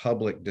is the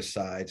public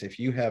decides. If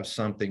you have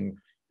something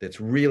that's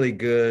really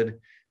good,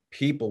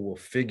 people will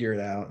figure it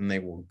out and they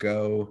will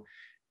go,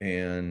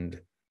 and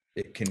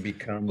it can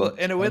become, well,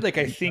 in a way, like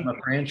I think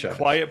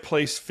Quiet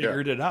Place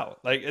figured it out.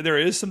 Like there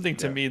is something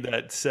to me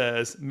that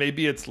says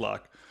maybe it's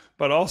luck,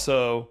 but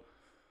also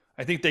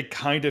I think they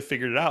kind of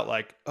figured it out.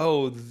 Like,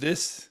 oh,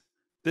 this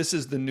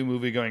is the new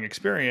movie going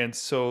experience.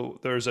 So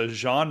there's a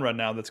genre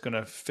now that's going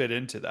to fit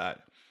into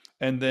that.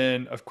 And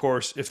then, of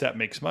course, if that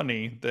makes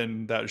money,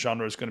 then that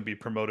genre is going to be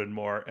promoted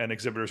more, and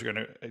exhibitors are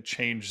going to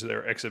change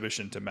their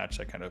exhibition to match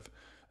that kind of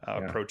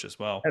approach as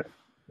well.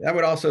 I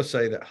would also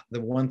say that the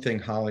one thing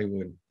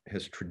Hollywood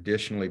has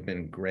traditionally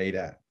been great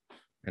at,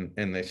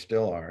 and they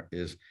still are,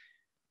 is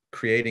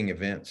creating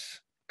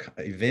events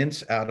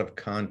out of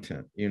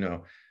content. You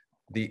know,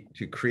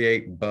 to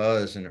create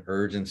buzz and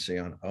urgency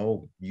on,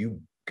 oh,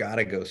 you got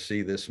to go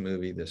see this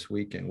movie this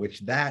weekend,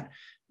 which that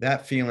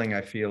feeling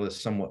I feel is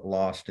somewhat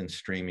lost in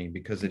streaming,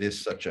 because it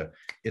is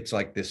it's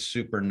like this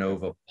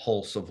supernova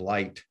pulse of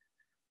light,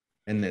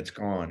 and it's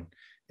gone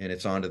and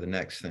it's on to the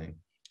next thing.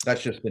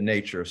 That's just the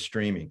nature of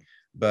streaming.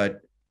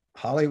 But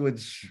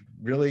Hollywood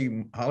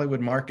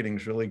marketing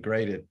is really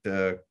great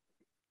at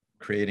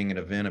creating an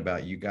event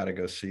about, you got to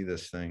go see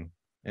this thing.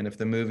 And if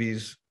the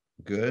movie's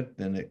good,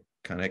 then it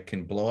kind of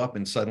can blow up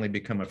and suddenly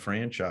become a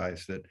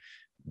franchise.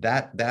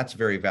 That's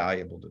very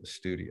valuable to the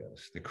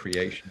studios, the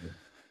creation of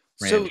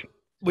franchise. So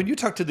when you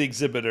talk to the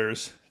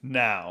exhibitors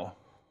now,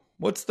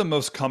 what's the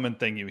most common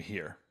thing you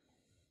hear?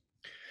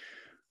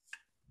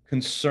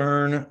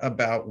 Concern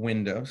about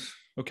windows.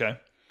 Okay.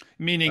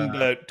 Meaning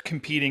that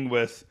competing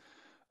with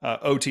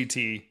OTT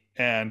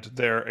and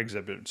their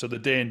exhibit. So the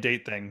day and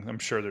date thing, I'm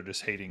sure they're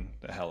just hating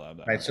the hell out of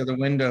that. Right. So the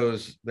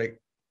windows,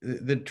 like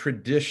the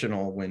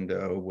traditional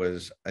window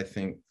was, I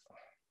think,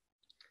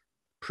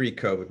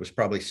 pre-COVID was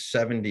probably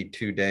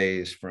 72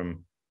 days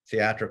from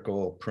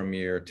theatrical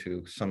premiere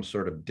to some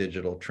sort of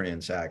digital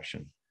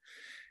transaction.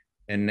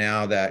 And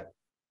now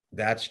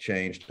that's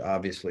changed,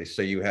 obviously.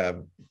 So you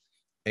have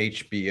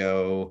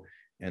HBO,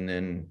 and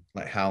then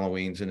like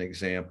Halloween's an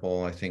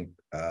example. I think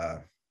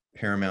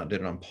Paramount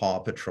did it on Paw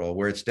Patrol,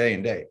 where it's day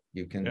and date.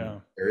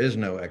 There is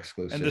no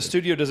exclusivity. And the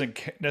studio doesn't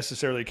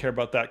necessarily care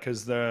about that,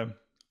 because the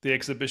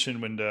exhibition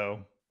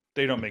window,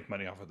 they don't make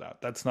money off of that.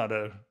 That's not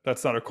a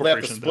corporation. They have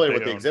to split it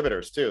with the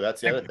exhibitors too.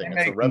 That's the other thing.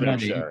 It's a revenue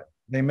share.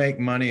 They make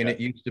money, and it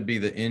used to be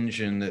the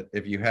engine that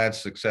if you had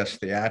success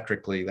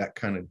theatrically,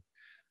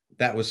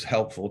 that was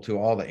helpful to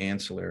all the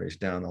ancillaries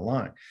down the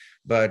line.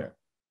 But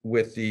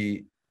with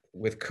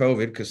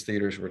COVID, because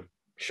theaters were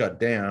shut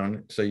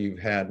down, so you've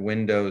had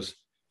windows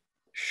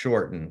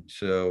shortened.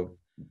 So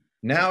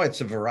now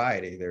it's a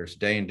variety. There's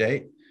day and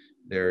date.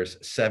 There's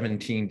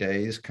 17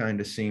 days, kind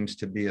of seems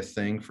to be a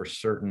thing for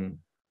certain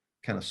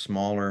kind of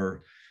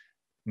smaller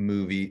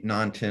movie,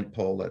 non-tent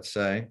pole, let's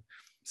say.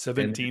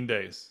 17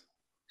 days.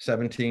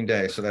 17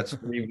 days. So that's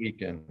 3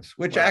 weekends,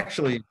 which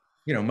actually,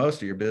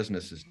 most of your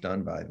business is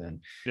done by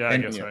then. Yeah, I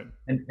guess right.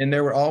 And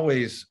there were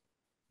always,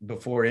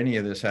 before any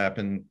of this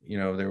happened,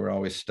 there were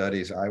always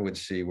studies I would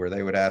see where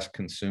they would ask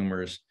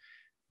consumers,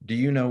 do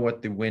you know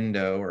what the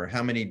window or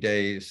how many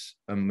days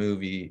a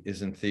movie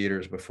is in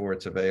theaters before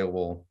it's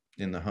available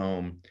in the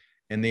home?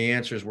 And the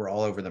answers were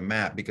all over the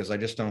map, because I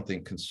just don't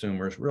think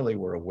consumers really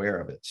were aware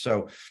of it.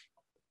 So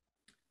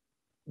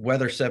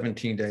whether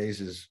 17 days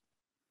is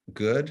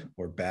good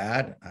or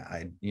bad,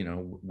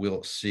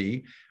 we'll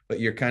see.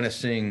 But you're kind of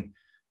seeing,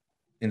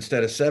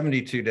 instead of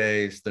 72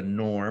 days, the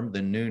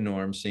new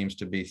norm seems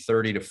to be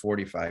 30 to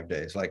 45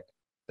 days. Like,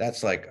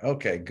 that's like,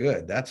 okay,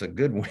 good. That's a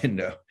good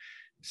window.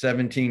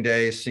 17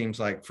 days seems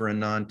like, for a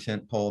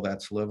non-tent pole,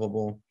 that's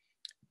livable.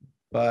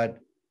 But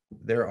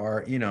there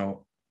are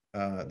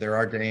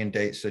day and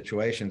date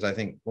situations. I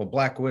think,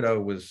 Black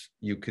Widow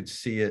you could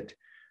see it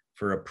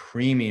for a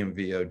premium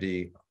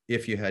VOD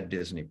if you had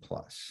Disney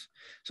Plus.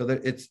 So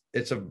that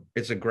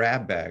it's a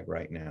grab bag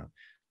right now.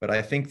 But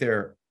I think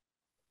they're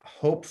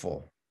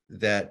hopeful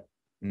that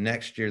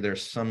next year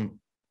there's a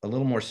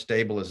little more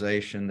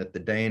stabilization, that the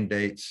day and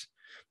dates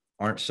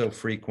aren't so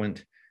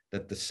frequent,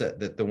 that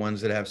the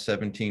ones that have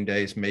 17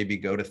 days maybe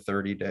go to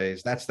 30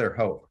 days. That's their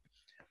hope.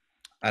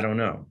 I don't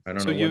know.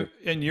 So you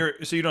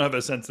don't have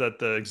a sense that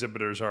the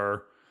exhibitors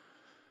are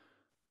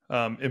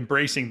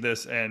embracing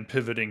this and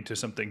pivoting to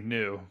something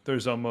new.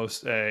 There's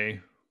almost a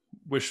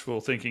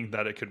wishful thinking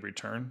that it could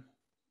return.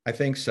 I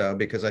think so,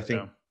 because I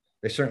think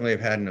they certainly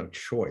have had no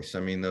choice. I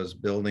mean, those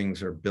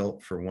buildings are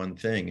built for one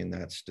thing, and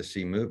that's to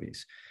see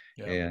movies.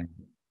 Yeah.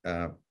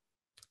 And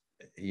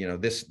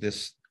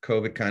this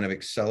COVID kind of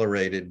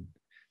accelerated.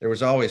 There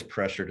was always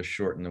pressure to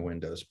shorten the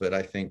windows, but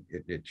I think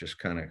it just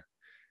kind of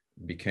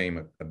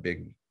became a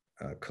big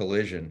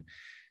collision.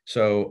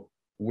 So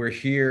we're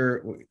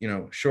here,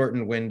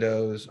 shortened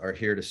windows are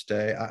here to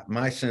stay.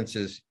 My sense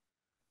is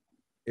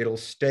it'll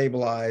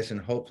stabilize,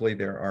 and hopefully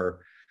there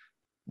are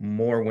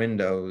more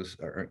windows,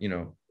 or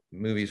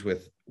movies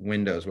with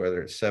windows,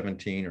 whether it's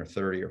 17 or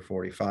 30 or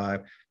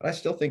 45. But I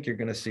still think you're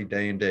going to see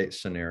day and date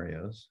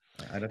scenarios.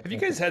 Have you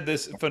guys had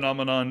this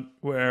phenomenon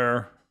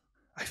where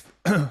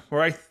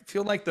I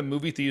feel like the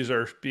movie theaters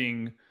are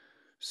being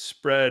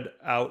spread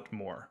out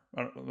more?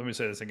 Let me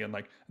say this again.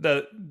 Like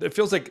it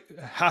feels like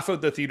half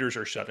of the theaters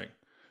are shutting.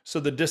 So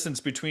the distance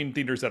between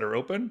theaters that are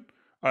open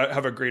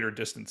have a greater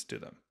distance to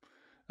them.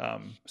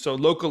 So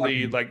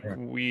locally, like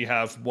we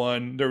have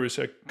one, there was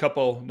a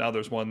couple, now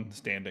there's one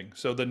standing.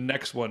 So the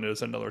next one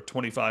is another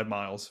 25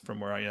 miles from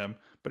where I am.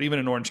 But even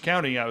in Orange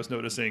County, I was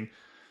noticing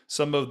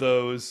some of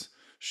those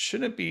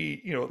shouldn't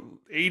be,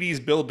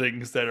 80s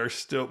buildings that are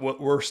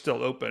were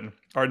still open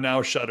are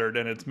now shuttered,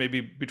 and it's maybe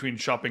between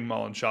shopping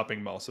mall and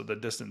shopping mall. So the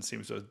distance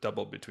seems to have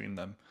doubled between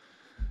them.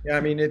 Yeah,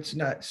 I mean, it's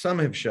not, some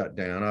have shut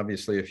down.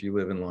 Obviously, if you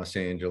live in Los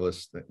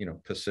Angeles,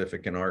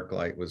 Pacific and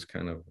ArcLight was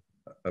kind of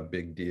a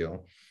big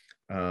deal.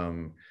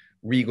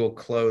 Regal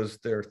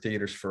closed their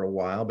theaters for a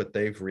while, but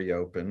they've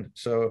reopened.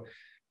 So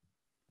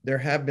there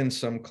have been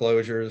some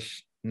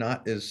closures,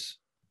 not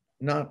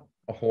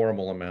a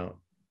horrible amount.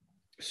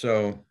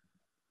 So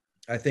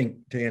I think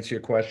to answer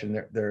your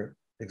question, their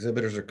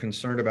exhibitors are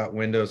concerned about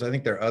windows. I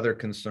think their other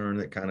concern,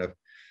 that kind of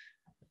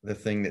the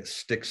thing that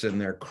sticks in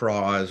their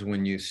craw, is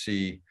when you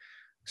see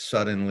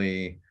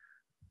suddenly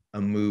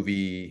a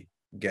movie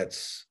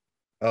gets,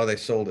 oh, they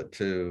sold it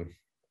to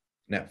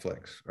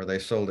Netflix or they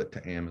sold it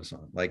to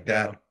Amazon, like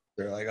that.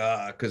 They're like,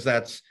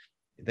 because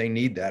they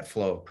need that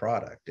flow of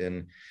product,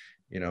 and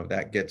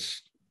that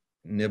gets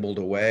nibbled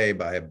away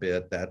by a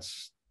bit.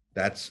 That's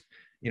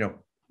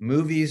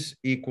movies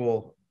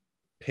equal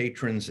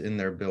patrons in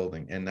their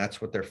building, and that's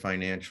what their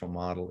financial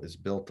model is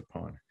built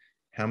upon.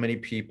 How many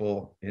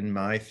people in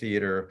my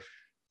theater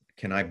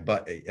can I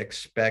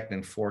expect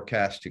and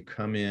forecast to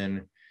come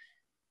in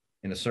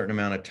a certain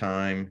amount of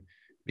time,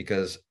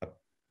 because a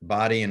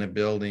body in a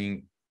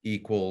building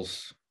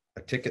equals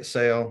a ticket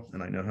sale,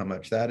 and I know how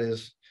much that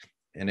is,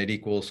 and it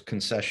equals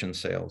concession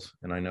sales,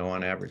 and I know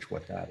on average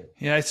what that is.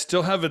 Yeah, I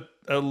still have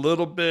a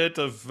little bit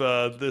of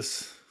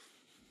this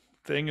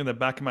thing in the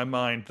back of my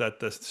mind that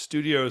the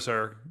studios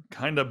are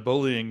kind of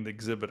bullying the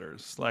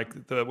exhibitors. Like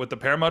with the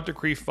Paramount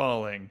decree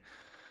falling,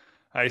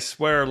 I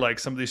swear, like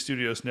some of these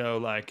studios know,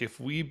 like if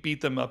we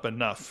beat them up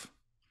enough,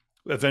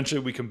 eventually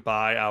we can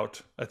buy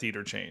out a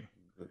theater chain.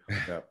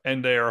 Yep.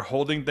 And they are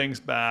holding things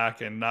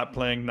back and not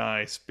playing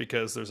nice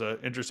because there's an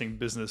interesting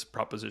business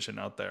proposition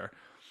out there.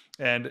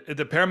 And if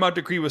the Paramount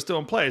decree was still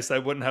in place, I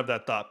wouldn't have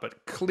that thought.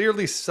 But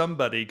clearly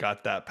somebody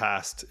got that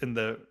passed in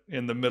the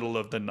middle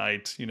of the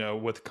night,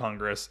 with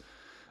Congress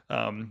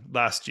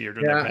last year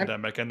during the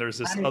pandemic. And there's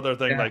this other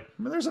thing, like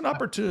there's an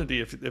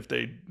opportunity if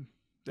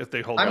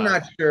they hold. I'm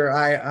not sure.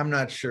 I'm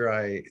not sure.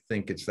 I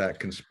think it's that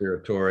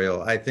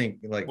conspiratorial. I think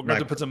like we're going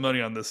to put some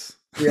money on this.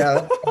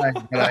 Yeah, that's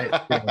fine.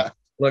 But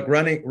look,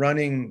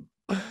 running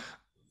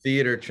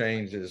theater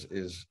chains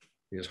is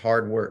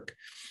hard work.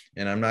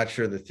 And I'm not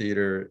sure the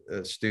theater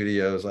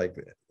studios, like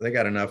they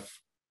got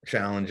enough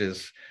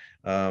challenges.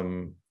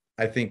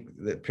 I think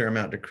that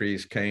Paramount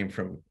decrees came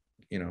from,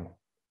 a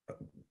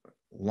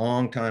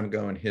long time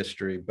ago in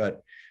history,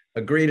 but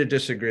agree to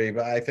disagree.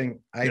 But I think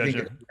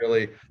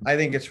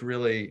it's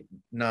really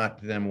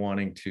not them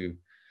wanting to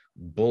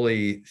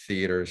bully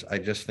theaters. I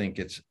just think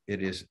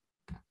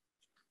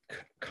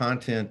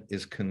content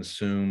is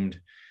consumed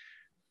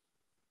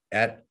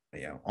at,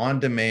 on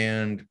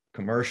demand,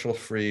 commercial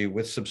free,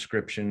 with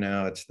subscription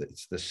now. It's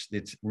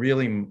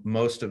really,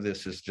 most of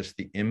this is just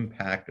the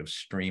impact of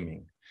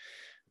streaming,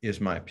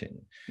 is my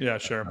opinion. Yeah,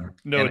 sure.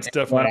 No, it's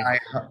definitely.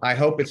 I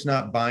hope it's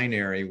not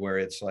binary where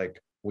it's like,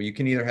 well, you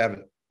can either have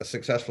a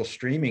successful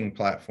streaming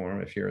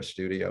platform if you're a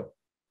studio,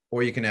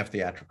 or you can have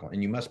theatrical,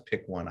 and you must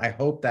pick one. I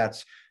hope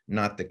that's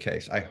not the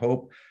case. I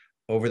hope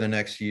over the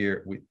next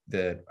year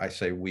the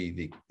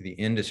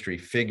industry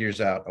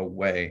figures out a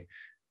way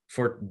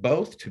for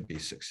both to be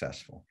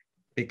successful,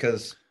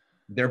 because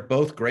they're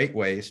both great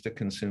ways to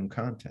consume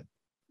content.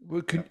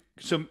 Well,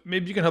 so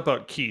maybe you can help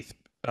out Keith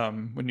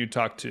when you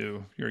talk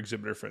to your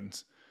exhibitor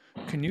friends.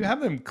 Can you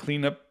have them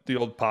clean up the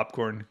old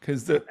popcorn?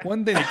 Because the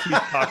one thing that Keith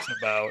talks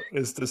about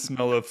is the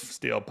smell of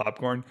stale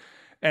popcorn.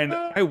 And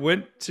I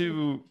went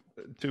to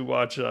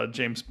watch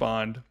James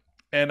Bond,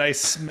 and I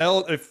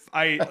smelled,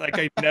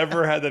 I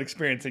never had that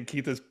experience, and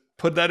Keith has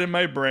put that in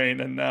my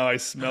brain, and now I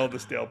smell the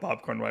stale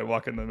popcorn when I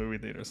walk in the movie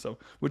theater. So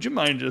would you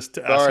mind just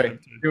to ask him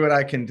to do what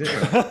I can do?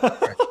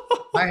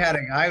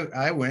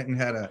 I went and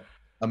had a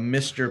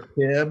Mr.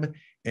 Pibb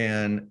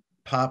and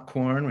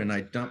popcorn, and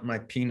I dumped my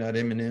peanut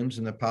M&Ms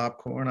in the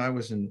popcorn. I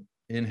was in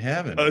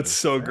heaven. Oh, it's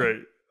so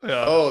great.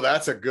 Yeah. Oh,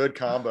 that's a good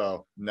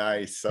combo.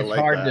 Nice. It's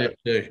like hard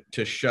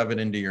to shove it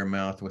into your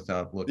mouth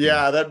without looking.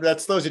 Yeah, that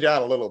slows you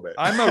down a little bit.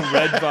 I'm a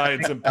red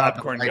vines and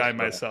popcorn guy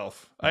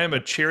myself. I am a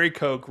cherry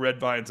Coke, red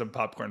vines, and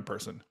popcorn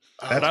person.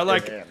 And I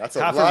like half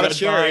a red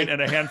vine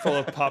and a handful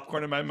of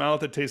popcorn in my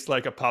mouth. It tastes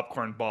like a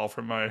popcorn ball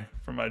from my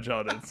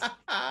jaw.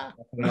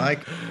 I'm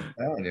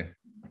telling you.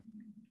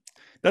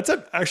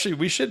 Actually,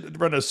 we should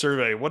run a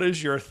survey. What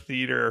is your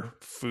theater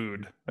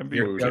food? I'm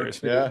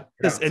curious. Yeah.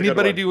 Does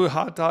anybody do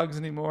hot dogs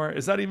anymore?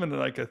 Is that even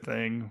like a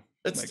thing?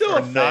 It's like, still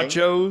a thing.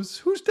 Nachos.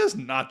 Who does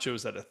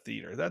nachos at a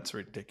theater? That's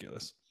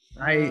ridiculous.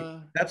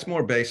 That's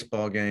more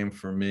baseball game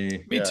for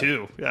me. Me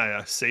too.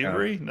 Yeah.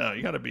 Savory? No,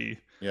 you got to be.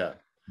 Yeah.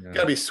 You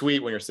got to be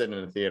sweet when you're sitting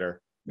in a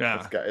theater.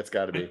 Yeah, it's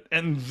got to be.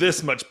 And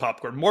this much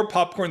popcorn, more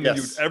popcorn than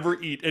you'd ever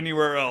eat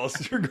anywhere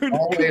else. You're going to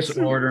always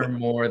order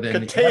more than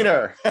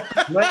container.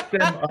 Let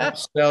them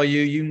upsell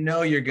you. You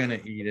know you're going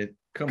to eat it.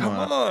 Come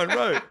on,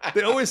 right?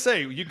 They always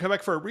say you can come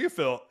back for a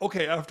refill.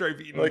 Okay, after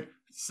I've eaten like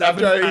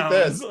 7 after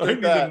pounds, I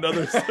need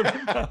another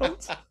 7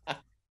 pounds.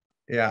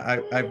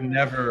 Yeah, I've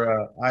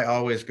never. I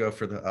always go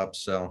for the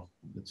upsell.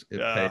 It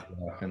pays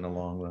off in the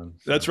long run.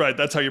 So. That's right.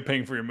 That's how you're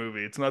paying for your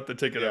movie. It's not the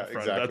ticket up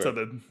front. Exactly.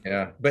 That's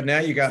how but now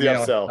you got me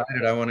all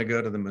excited. I want to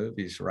go to the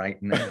movies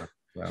right now.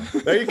 So.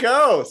 There you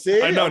go.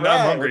 See, I know. Now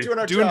I'm hungry.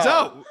 Dune's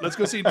out. Let's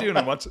go see Dune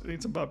and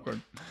eat some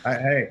popcorn.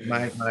 Hey,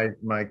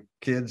 my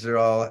kids are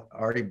all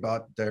already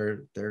bought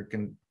their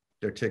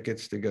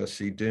tickets to go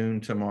see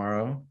Dune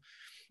tomorrow.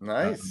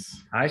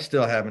 Nice. I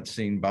still haven't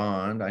seen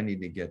Bond. I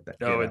need to get that.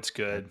 Oh, it's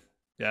good.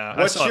 Yeah.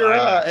 What's your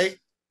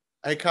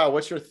hey Kyle,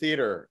 what's your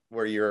theater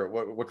where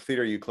what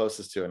theater are you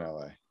closest to in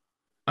LA?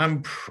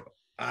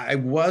 I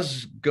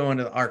was going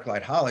to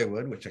ArcLight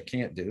Hollywood, which I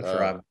can't do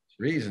for obvious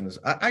reasons.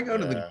 I go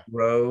to the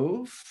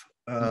Grove.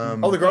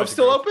 The Grove's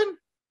still open?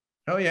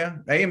 Oh yeah.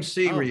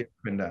 AMC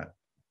reopened that.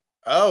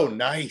 Oh,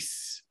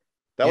 nice.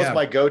 That was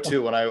my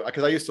go-to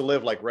because I used to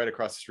live like right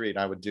across the street,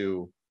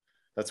 and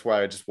that's where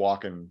I would just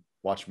walk and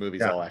watch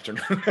movies all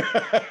afternoon.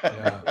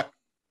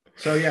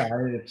 So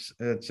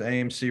it's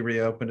AMC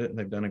reopened it, and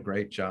they've done a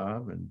great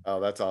job. And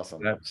that's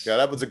awesome.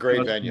 That was a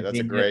great venue. That's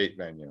a great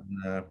venue.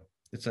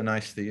 It's a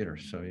nice theater.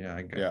 So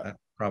that's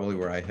probably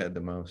where I head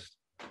the most.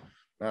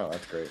 Oh,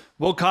 that's great.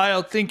 Well,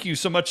 Kyle, thank you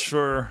so much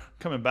for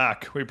coming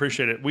back. We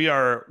appreciate it.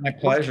 My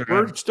pleasure.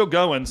 We're still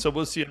going, so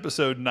we'll see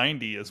episode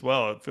 90 as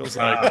well. It feels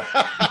like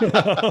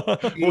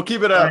we'll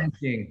keep it up.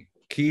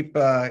 Keep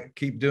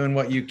doing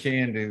what you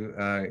can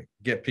to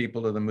get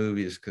people to the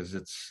movies, because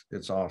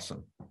it's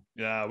awesome.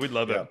 Yeah, we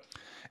love it.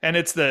 And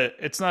it's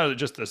not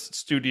just the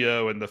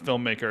studio and the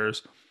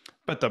filmmakers,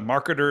 but the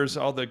marketers,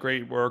 all the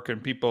great work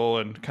and people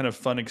and kind of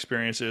fun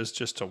experiences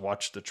just to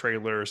watch the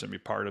trailers and be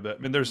part of it.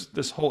 I mean,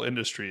 this whole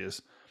industry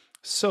is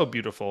so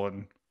beautiful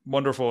and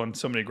wonderful in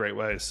so many great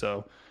ways.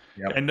 So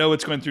I know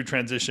it's going through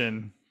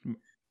transition.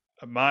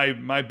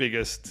 My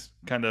biggest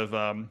kind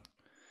of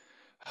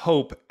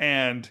hope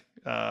and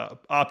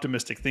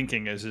optimistic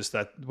thinking is just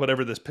that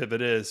whatever this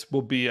pivot is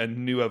will be a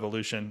new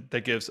evolution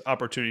that gives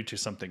opportunity to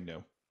something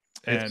new.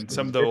 And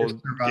some of the old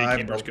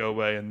gatekeepers go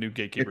away and new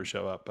gatekeepers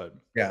show up. But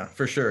yeah,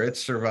 for sure, it's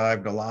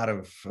survived a lot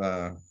of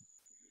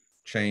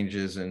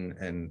changes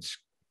and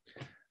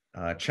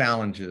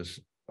challenges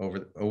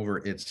over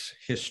its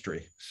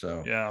history.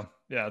 So yeah,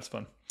 it's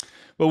fun.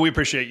 Well, we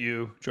appreciate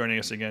you joining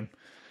us again.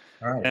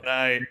 All right. And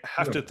I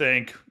have to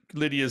thank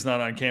Lydia's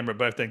not on camera,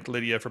 but I thank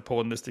Lydia for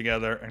pulling this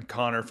together, and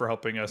Connor for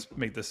helping us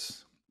make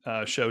this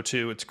show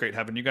too. It's great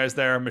having you guys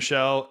there,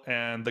 Michelle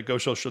and the Go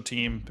Social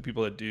team, the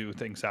people that do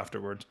things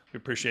afterwards. We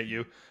appreciate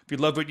you. If you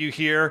love what you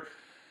hear,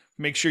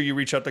 make sure you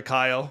reach out to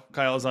Kyle.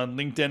 Kyle's on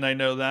LinkedIn. I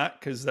know that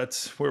because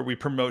that's where we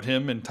promote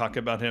him and talk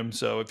about him.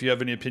 So if you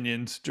have any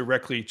opinions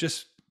directly,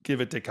 just give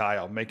it to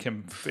Kyle. Make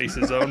him face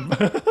his own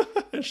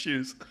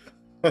issues.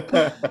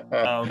 But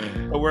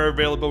we're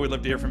available. We'd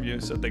love to hear from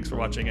you. So thanks for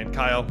watching. And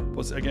Kyle,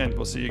 we'll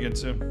see you again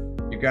soon.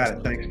 You got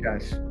it. Thanks,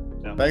 guys.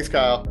 Thanks,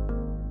 Kyle.